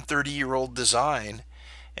 130-year-old design,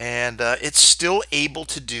 and it's still able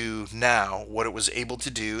to do now what it was able to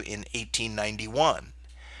do in 1891.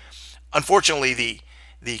 Unfortunately,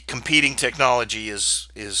 the competing technology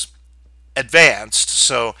is advanced,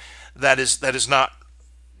 so that is not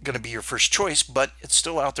going to be your first choice, but it's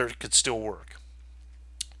still out there. It could still work.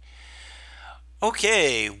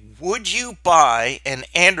 Okay, would you buy an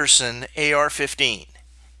Anderson AR-15?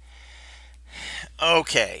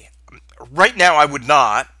 Okay, right now I would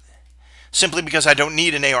not, simply because I don't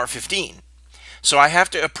need an AR-15. So I have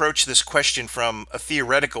to approach this question from a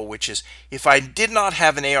theoretical, which is if I did not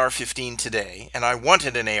have an AR-15 today and I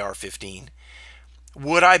wanted an AR-15,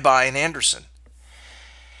 would I buy an Anderson?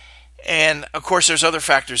 And of course, there's other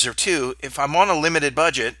factors there too. If I'm on a limited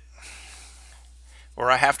budget, or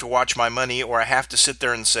I have to watch my money, or I have to sit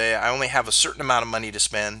there and say I only have a certain amount of money to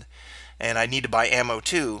spend and I need to buy ammo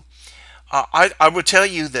too, I would tell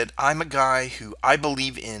you that I'm a guy who I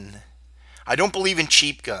don't believe in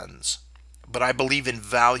cheap guns, but I believe in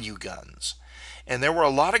value guns. And there were a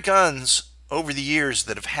lot of guns over the years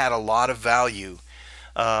that have had a lot of value.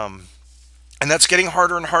 Um, and that's getting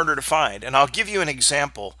harder and harder to find. And I'll give you an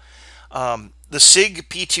example. The SIG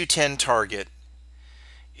P210 target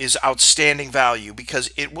is outstanding value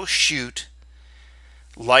because it will shoot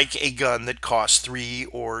like a gun that costs 3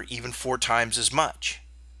 or even 4 times as much.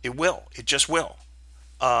 It will. It just will.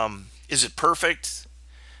 Is it perfect?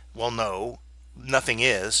 Well, no, nothing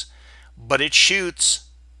is. But it shoots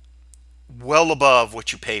well above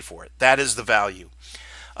what you pay for it. That is the value.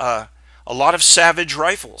 Uh, a lot of Savage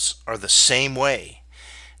rifles are the same way.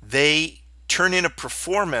 They turn in a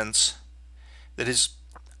performance that is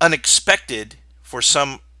unexpected for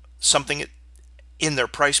something in their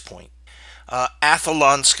price point.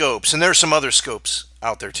 Athlon scopes, and there are some other scopes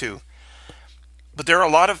out there too. But there are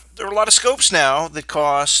a lot of scopes now that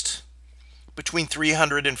cost between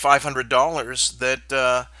 $300 and $500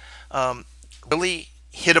 that really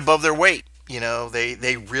hit above their weight.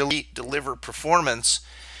 They really deliver performance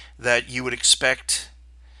that you would expect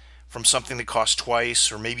from something that costs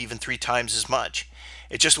twice or maybe even 3 times as much.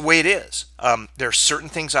 It's just the way it is. There are certain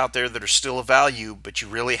things out there that are still of value, but you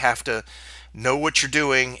really have to know what you're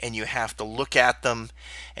doing, and you have to look at them,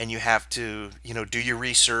 and you have to do your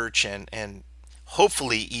research and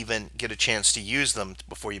hopefully even get a chance to use them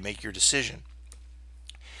before you make your decision.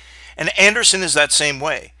 And Anderson is that same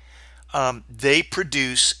way. They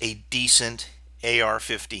produce a decent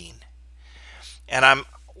AR-15, and I'm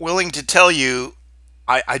willing to tell you,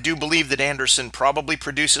 I do believe that Anderson probably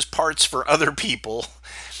produces parts for other people.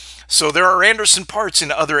 So there are Anderson parts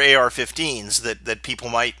in other AR-15s that people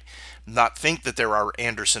might not think that there are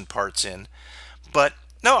Anderson parts in. But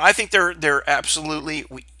no, I think they're absolutely,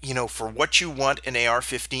 for what you want an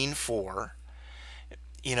AR-15 for,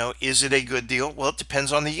 is it a good deal? Well, it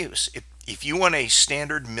depends on the use. If you want a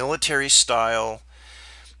standard military style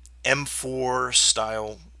M4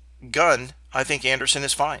 style gun, I think Anderson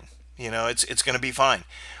is fine. It's going to be fine.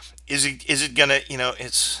 Is it going to,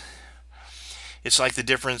 it's like the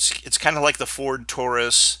difference. It's kind of like the Ford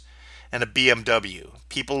Taurus and a BMW.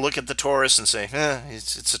 People look at the Taurus and say,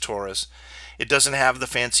 it's a Taurus. It doesn't have the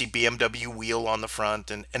fancy BMW wheel on the front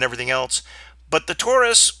and everything else. But the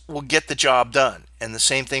Taurus will get the job done. And the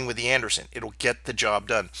same thing with the Anderson. It'll get the job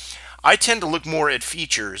done. I tend to look more at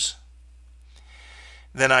features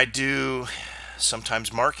than I do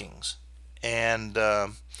sometimes markings. And, there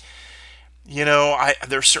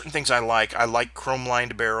are certain things I like. I like chrome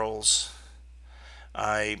lined barrels.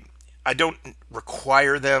 I I don't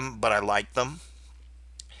require them, but I like them.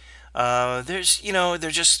 There's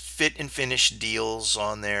just fit and finish deals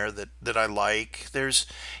on there that I like. There's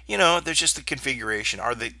just the configuration.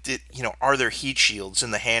 Are there heat shields in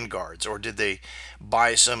the handguards, or did they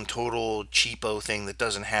buy some total cheapo thing that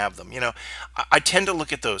doesn't have them? I tend to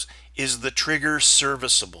look at those. Is the trigger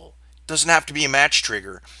serviceable? Doesn't have to be a match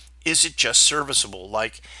trigger. Is it just serviceable,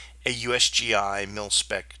 like a USGI mil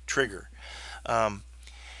spec trigger? Um,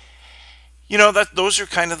 that those are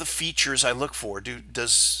kind of the features I look for.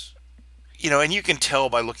 And you can tell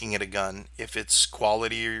by looking at a gun if it's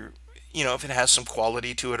quality or, if it has some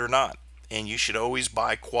quality to it or not. And you should always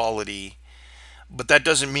buy quality, but that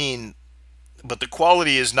doesn't mean, but the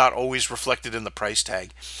quality is not always reflected in the price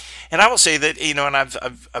tag. And I will say that, and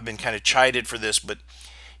I've been kind of chided for this, but,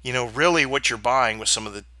 really what you're buying with some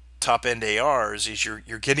of the top end ARs is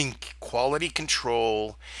you're getting quality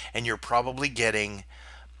control, and you're probably getting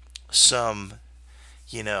some,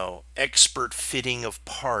 expert fitting of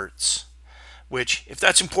parts, which if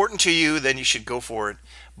that's important to you, then you should go for it.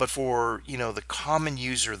 But for, the common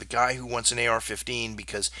user, the guy who wants an AR-15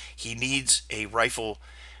 because he needs a rifle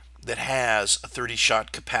that has a 30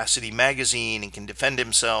 shot capacity magazine and can defend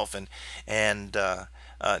himself and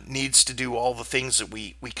needs to do all the things that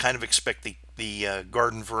we kind of expect the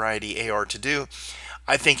garden variety AR to do.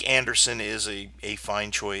 I think Anderson is a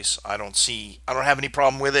fine choice. I don't have any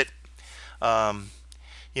problem with it. Um,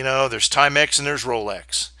 there's Timex and there's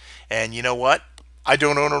Rolex. And you know what? I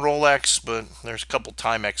don't own a Rolex, but there's a couple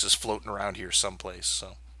Timexes floating around here someplace.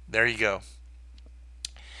 So there you go.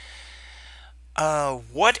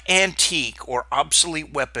 What antique or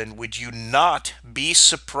obsolete weapon would you not be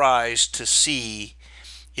surprised to see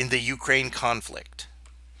in the Ukraine conflict?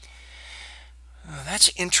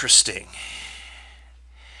 That's interesting.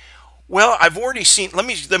 Well, I've already seen. Let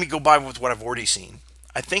me go by with what I've already seen.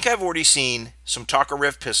 I think I've already seen some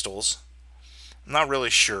Tokarev pistols. I'm not really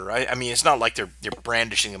sure. I mean, it's not like they're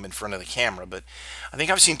brandishing them in front of the camera, but I think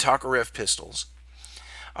I've seen Tokarev pistols.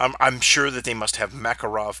 I'm sure that they must have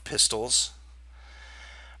Makarov pistols.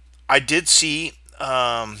 I did see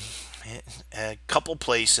a couple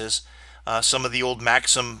places some of the old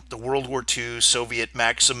Maxim, the World War II Soviet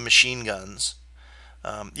Maxim machine guns.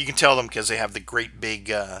 You can tell them because they have the great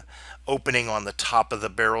big opening on the top of the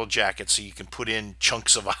barrel jacket, so you can put in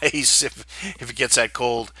chunks of ice if it gets that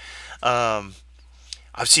cold. Um,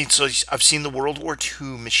 I've seen the World War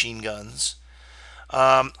II machine guns.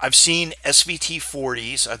 I've seen SVT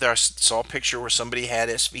 40s. I saw a picture where somebody had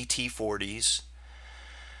SVT 40s.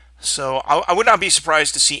 So I would not be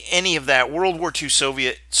surprised to see any of that World War II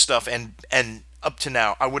Soviet stuff, and up to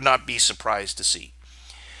now, I would not be surprised to see.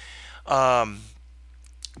 Um,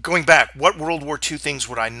 Going back, what World War II things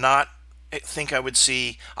would I not think I would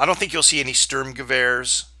see? I don't think you'll see any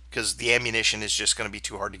Sturmgewehrs because the ammunition is just going to be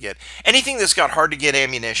too hard to get. Anything that's got hard to get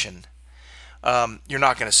ammunition, you're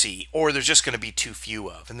not going to see, or there's just going to be too few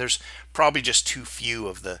of, and there's probably just too few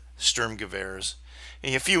of the Sturmgewehrs.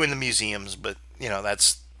 A few in the museums, but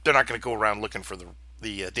that's they're not going to go around looking for the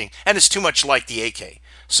thing, and it's too much like the AK,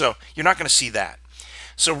 so you're not going to see that.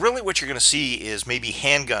 So really, what you're going to see is maybe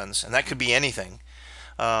handguns, and that could be anything.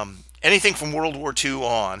 Anything from World War II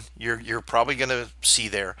on, you're probably going to see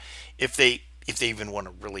there, if they even want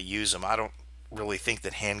to really use them. I don't really think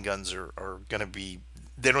that handguns are going to be.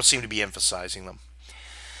 They don't seem to be emphasizing them.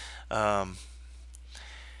 Um,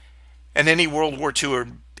 and any World War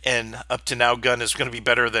II and up to now gun is going to be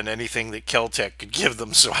better than anything that Keltec could give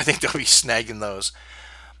them. So I think they'll be snagging those.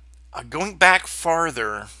 Going back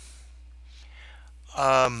farther,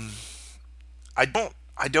 um, I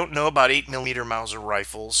don't know about 8 millimeter Mauser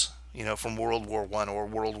rifles. From World War One or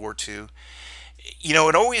World War Two.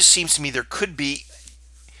 It always seems to me there could be.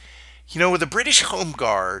 With the British Home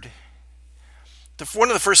Guard, one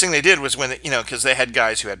of the first thing they did was when because they had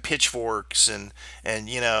guys who had pitchforks and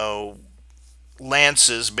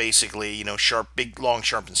lances, basically, sharp, big, long,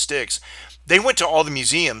 sharpened sticks. They went to all the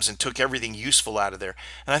museums and took everything useful out of there.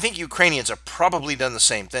 And I think Ukrainians have probably done the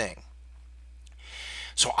same thing.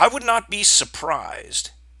 So I would not be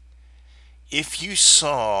surprised if you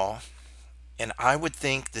saw, and I would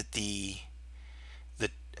think that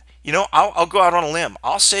I'll go out on a limb.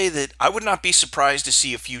 I'll say that I would not be surprised to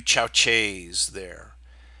see a few Chauchets there,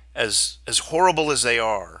 as horrible as they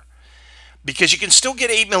are, because you can still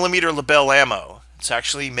get 8 millimeter Lebel ammo. It's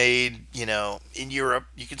actually made, in Europe.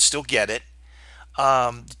 You can still get it.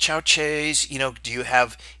 The Chauchets, do you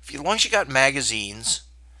have? As long as you got magazines,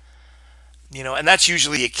 and that's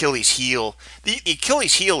usually the Achilles heel. The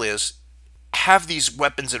Achilles heel is have these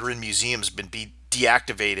weapons that are in museums been be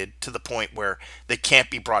deactivated to the point where they can't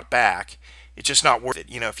be brought back. It's just not worth it.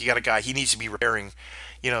 If you got a guy, he needs to be repairing,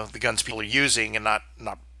 the guns people are using, and not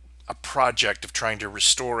a project of trying to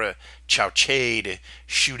restore a Chauchet to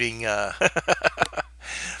shooting to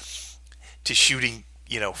shooting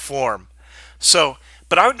form. So,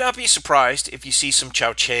 but I would not be surprised if you see some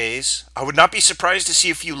Chauchets. I would not be surprised to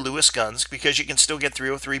see a few Lewis guns because you can still get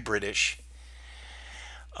 303 British.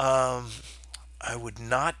 Um, I would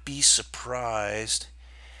not be surprised.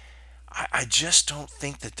 I just don't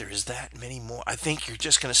think that there's that many more. I think you're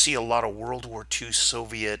just going to see a lot of World War II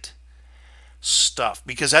Soviet stuff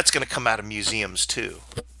because that's going to come out of museums too.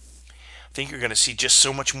 I think you're going to see just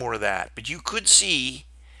so much more of that. But you could see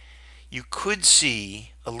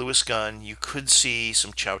a Lewis gun. You could see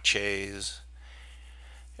some Chauchets,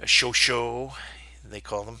 a Shosho, they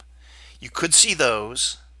call them. You could see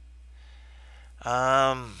those.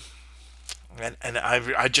 Um, and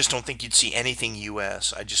I just don't think you'd see anything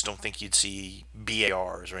U.S. I just don't think you'd see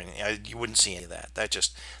BARs or anything. You wouldn't see any of that.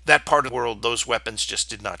 That part of the world, those weapons just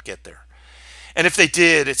did not get there. And if they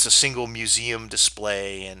did, it's a single museum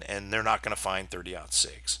display, and they're not going to find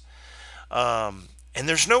 30-06. And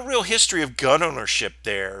there's no real history of gun ownership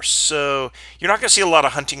there. So you're not going to see a lot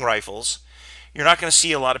of hunting rifles. You're not going to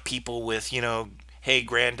see a lot of people with, hey,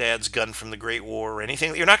 granddad's gun from the Great War or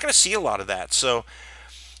anything. You're not going to see a lot of that. So,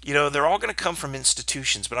 they're all going to come from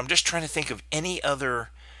institutions. But I'm just trying to think of any other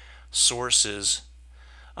sources.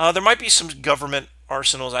 There might be some government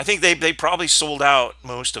arsenals. I think they probably sold out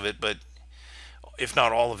most of it, but if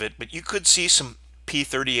not all of it. But you could see some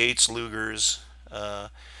P-38s, Lugers.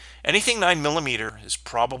 Anything 9 millimeter is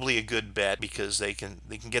probably a good bet because they can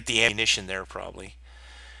get the ammunition there probably.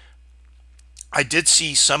 I did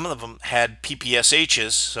see some of them had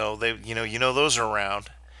PPSHs, so they those are around.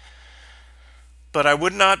 But I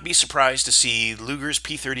would not be surprised to see Luger's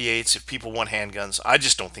P-38s if people want handguns. I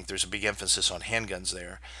just don't think there's a big emphasis on handguns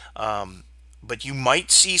there. But you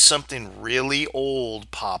might see something really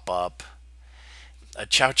old pop up. A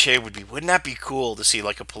Chow Che wouldn't that be cool to see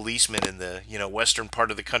like a policeman in the western part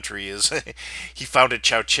of the country is he found a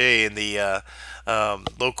Chow Che in the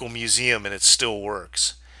local museum and it still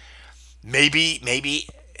works. Maybe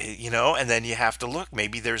and then you have to look.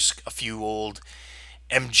 Maybe there's a few old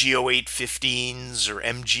MG0815s or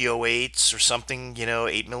MG08s or something,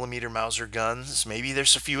 8 millimeter Mauser guns. Maybe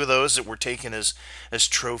there's a few of those that were taken as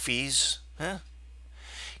trophies. Huh?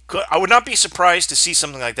 I would not be surprised to see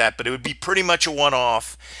something like that, but it would be pretty much a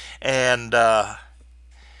one-off, and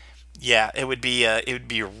yeah, it would be a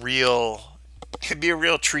real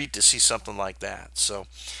treat to see something like that. So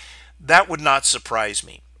that would not surprise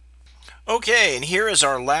me. Okay, and here is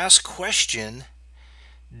our last question.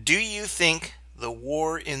 Do you think the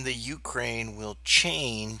war in the Ukraine will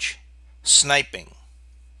change sniping?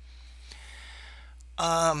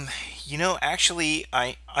 Actually,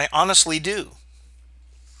 I honestly do.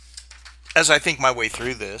 As I think my way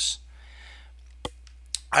through this,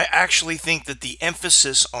 I actually think that the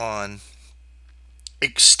emphasis on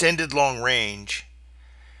extended long range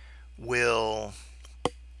will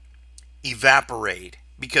evaporate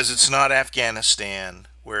because it's not Afghanistan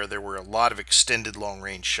where there were a lot of extended long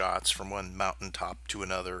range shots from one mountaintop to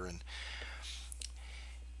another,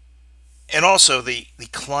 and also the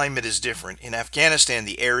climate is different. In Afghanistan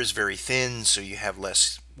the air is very thin, so you have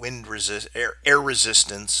less air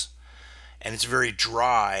resistance, and it's very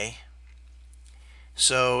dry.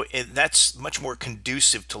 So that's much more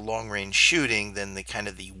conducive to long range shooting than the kind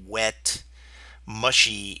of the wet,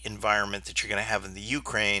 mushy environment that you're going to have in the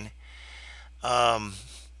Ukraine. Um,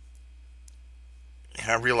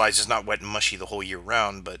 and I realize it's not wet and mushy the whole year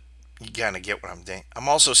round, but you kind of get what I'm saying. I'm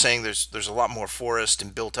also saying there's a lot more forest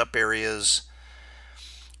and built up areas.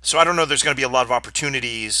 So I don't know. There's going to be a lot of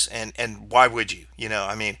opportunities, and why would you?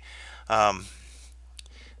 I mean, um,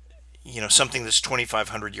 something that's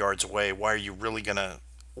 2,500 yards away. Why are you really going to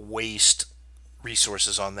waste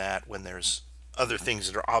resources on that when there's other things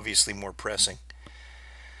that are obviously more pressing?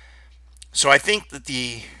 So I think that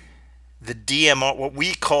the DMR, what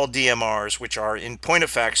we call DMRs, which are in point of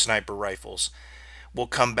fact sniper rifles, will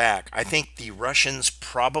come back. I think the Russians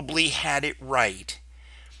probably had it right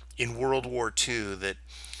in World War II that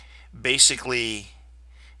basically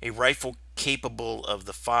a rifle capable of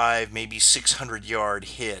the 5, maybe 600 yard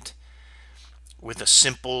hit with a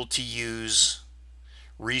simple to use,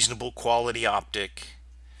 reasonable quality optic.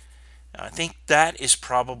 I think that is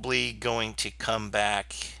probably going to come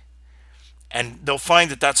back, and they'll find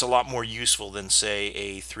that that's a lot more useful than, say,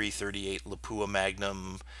 a 338 Lapua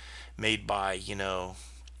Magnum made by,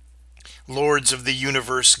 Lords of the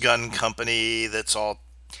Universe Gun Company that's all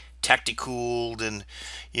tacticooled and,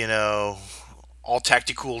 you know, all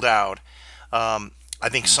tacticooled out. I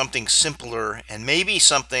think something simpler and maybe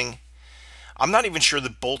something. I'm not even sure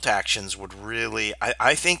that bolt actions would really.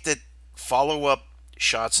 I think that follow up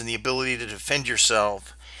shots and the ability to defend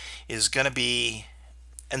yourself is going to be,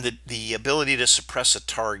 and the ability to suppress a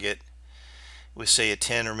target with, say, a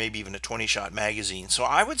 10 or maybe even a 20 shot magazine. So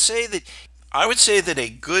I would say that a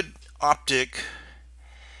good optic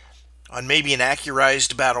on maybe an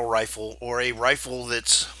accurized battle rifle or a rifle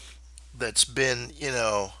that's been,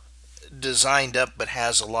 designed up but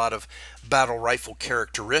has a lot of battle rifle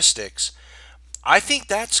characteristics, I think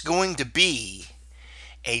that's going to be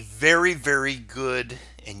a very, very good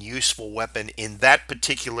and useful weapon in that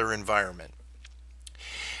particular environment.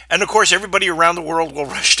 And of course, everybody around the world will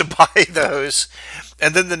rush to buy those,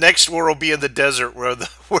 and then the next war will be in the desert where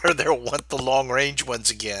they'll want the long range ones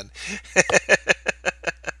again.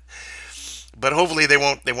 But hopefully they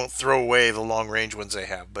won't throw away the long range ones they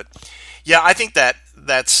have. But yeah, I think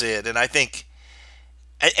that's it. And I think,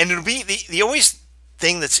 and it'll be the always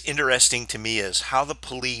thing that's interesting to me is how the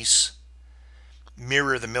police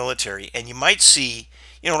mirror the military, and you might see,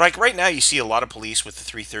 like right now, you see a lot of police with the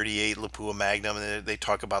 338 Lapua Magnum, and they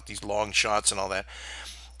talk about these long shots and all that.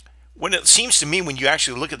 When it seems to me, when you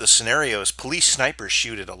actually look at the scenarios, police snipers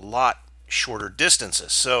shoot at a lot shorter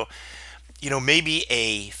distances. So, maybe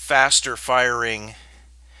a faster firing,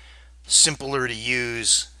 simpler to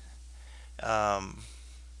use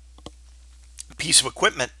piece of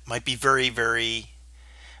equipment might be very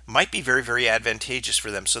advantageous for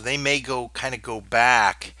them. So they may go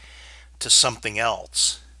back to something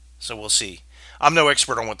else. So we'll see. I'm no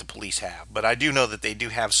expert on what the police have, but I do know that they do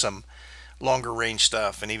have some longer range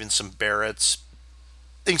stuff and even some Barretts,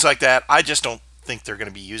 things like that. I just don't think they're going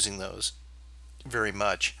to be using those very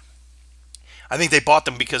much. I think they bought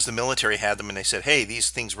them because the military had them and they said, hey, these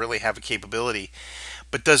things really have a capability,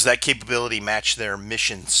 but does that capability match their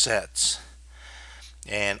mission sets?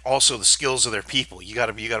 And also the skills of their people. You got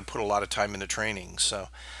to put a lot of time into training. So,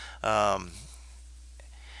 um,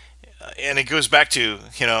 and it goes back to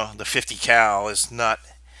the 50 cal is not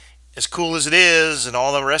as cool as it is, and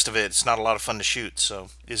all the rest of it. It's not a lot of fun to shoot. So,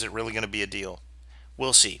 is it really going to be a deal?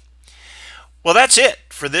 We'll see. Well, that's it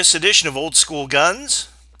for this edition of Old School Guns,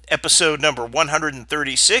 episode number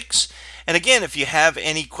 136. And again, if you have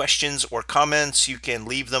any questions or comments, you can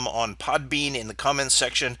leave them on Podbean in the comments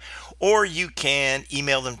section, or you can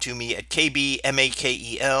email them to me at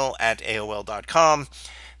kbmakel@aol.com.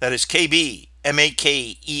 That is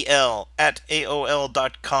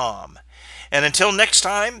kbmakel@aol.com. And until next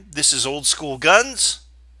time, this is Old School Guns,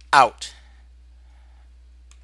 out.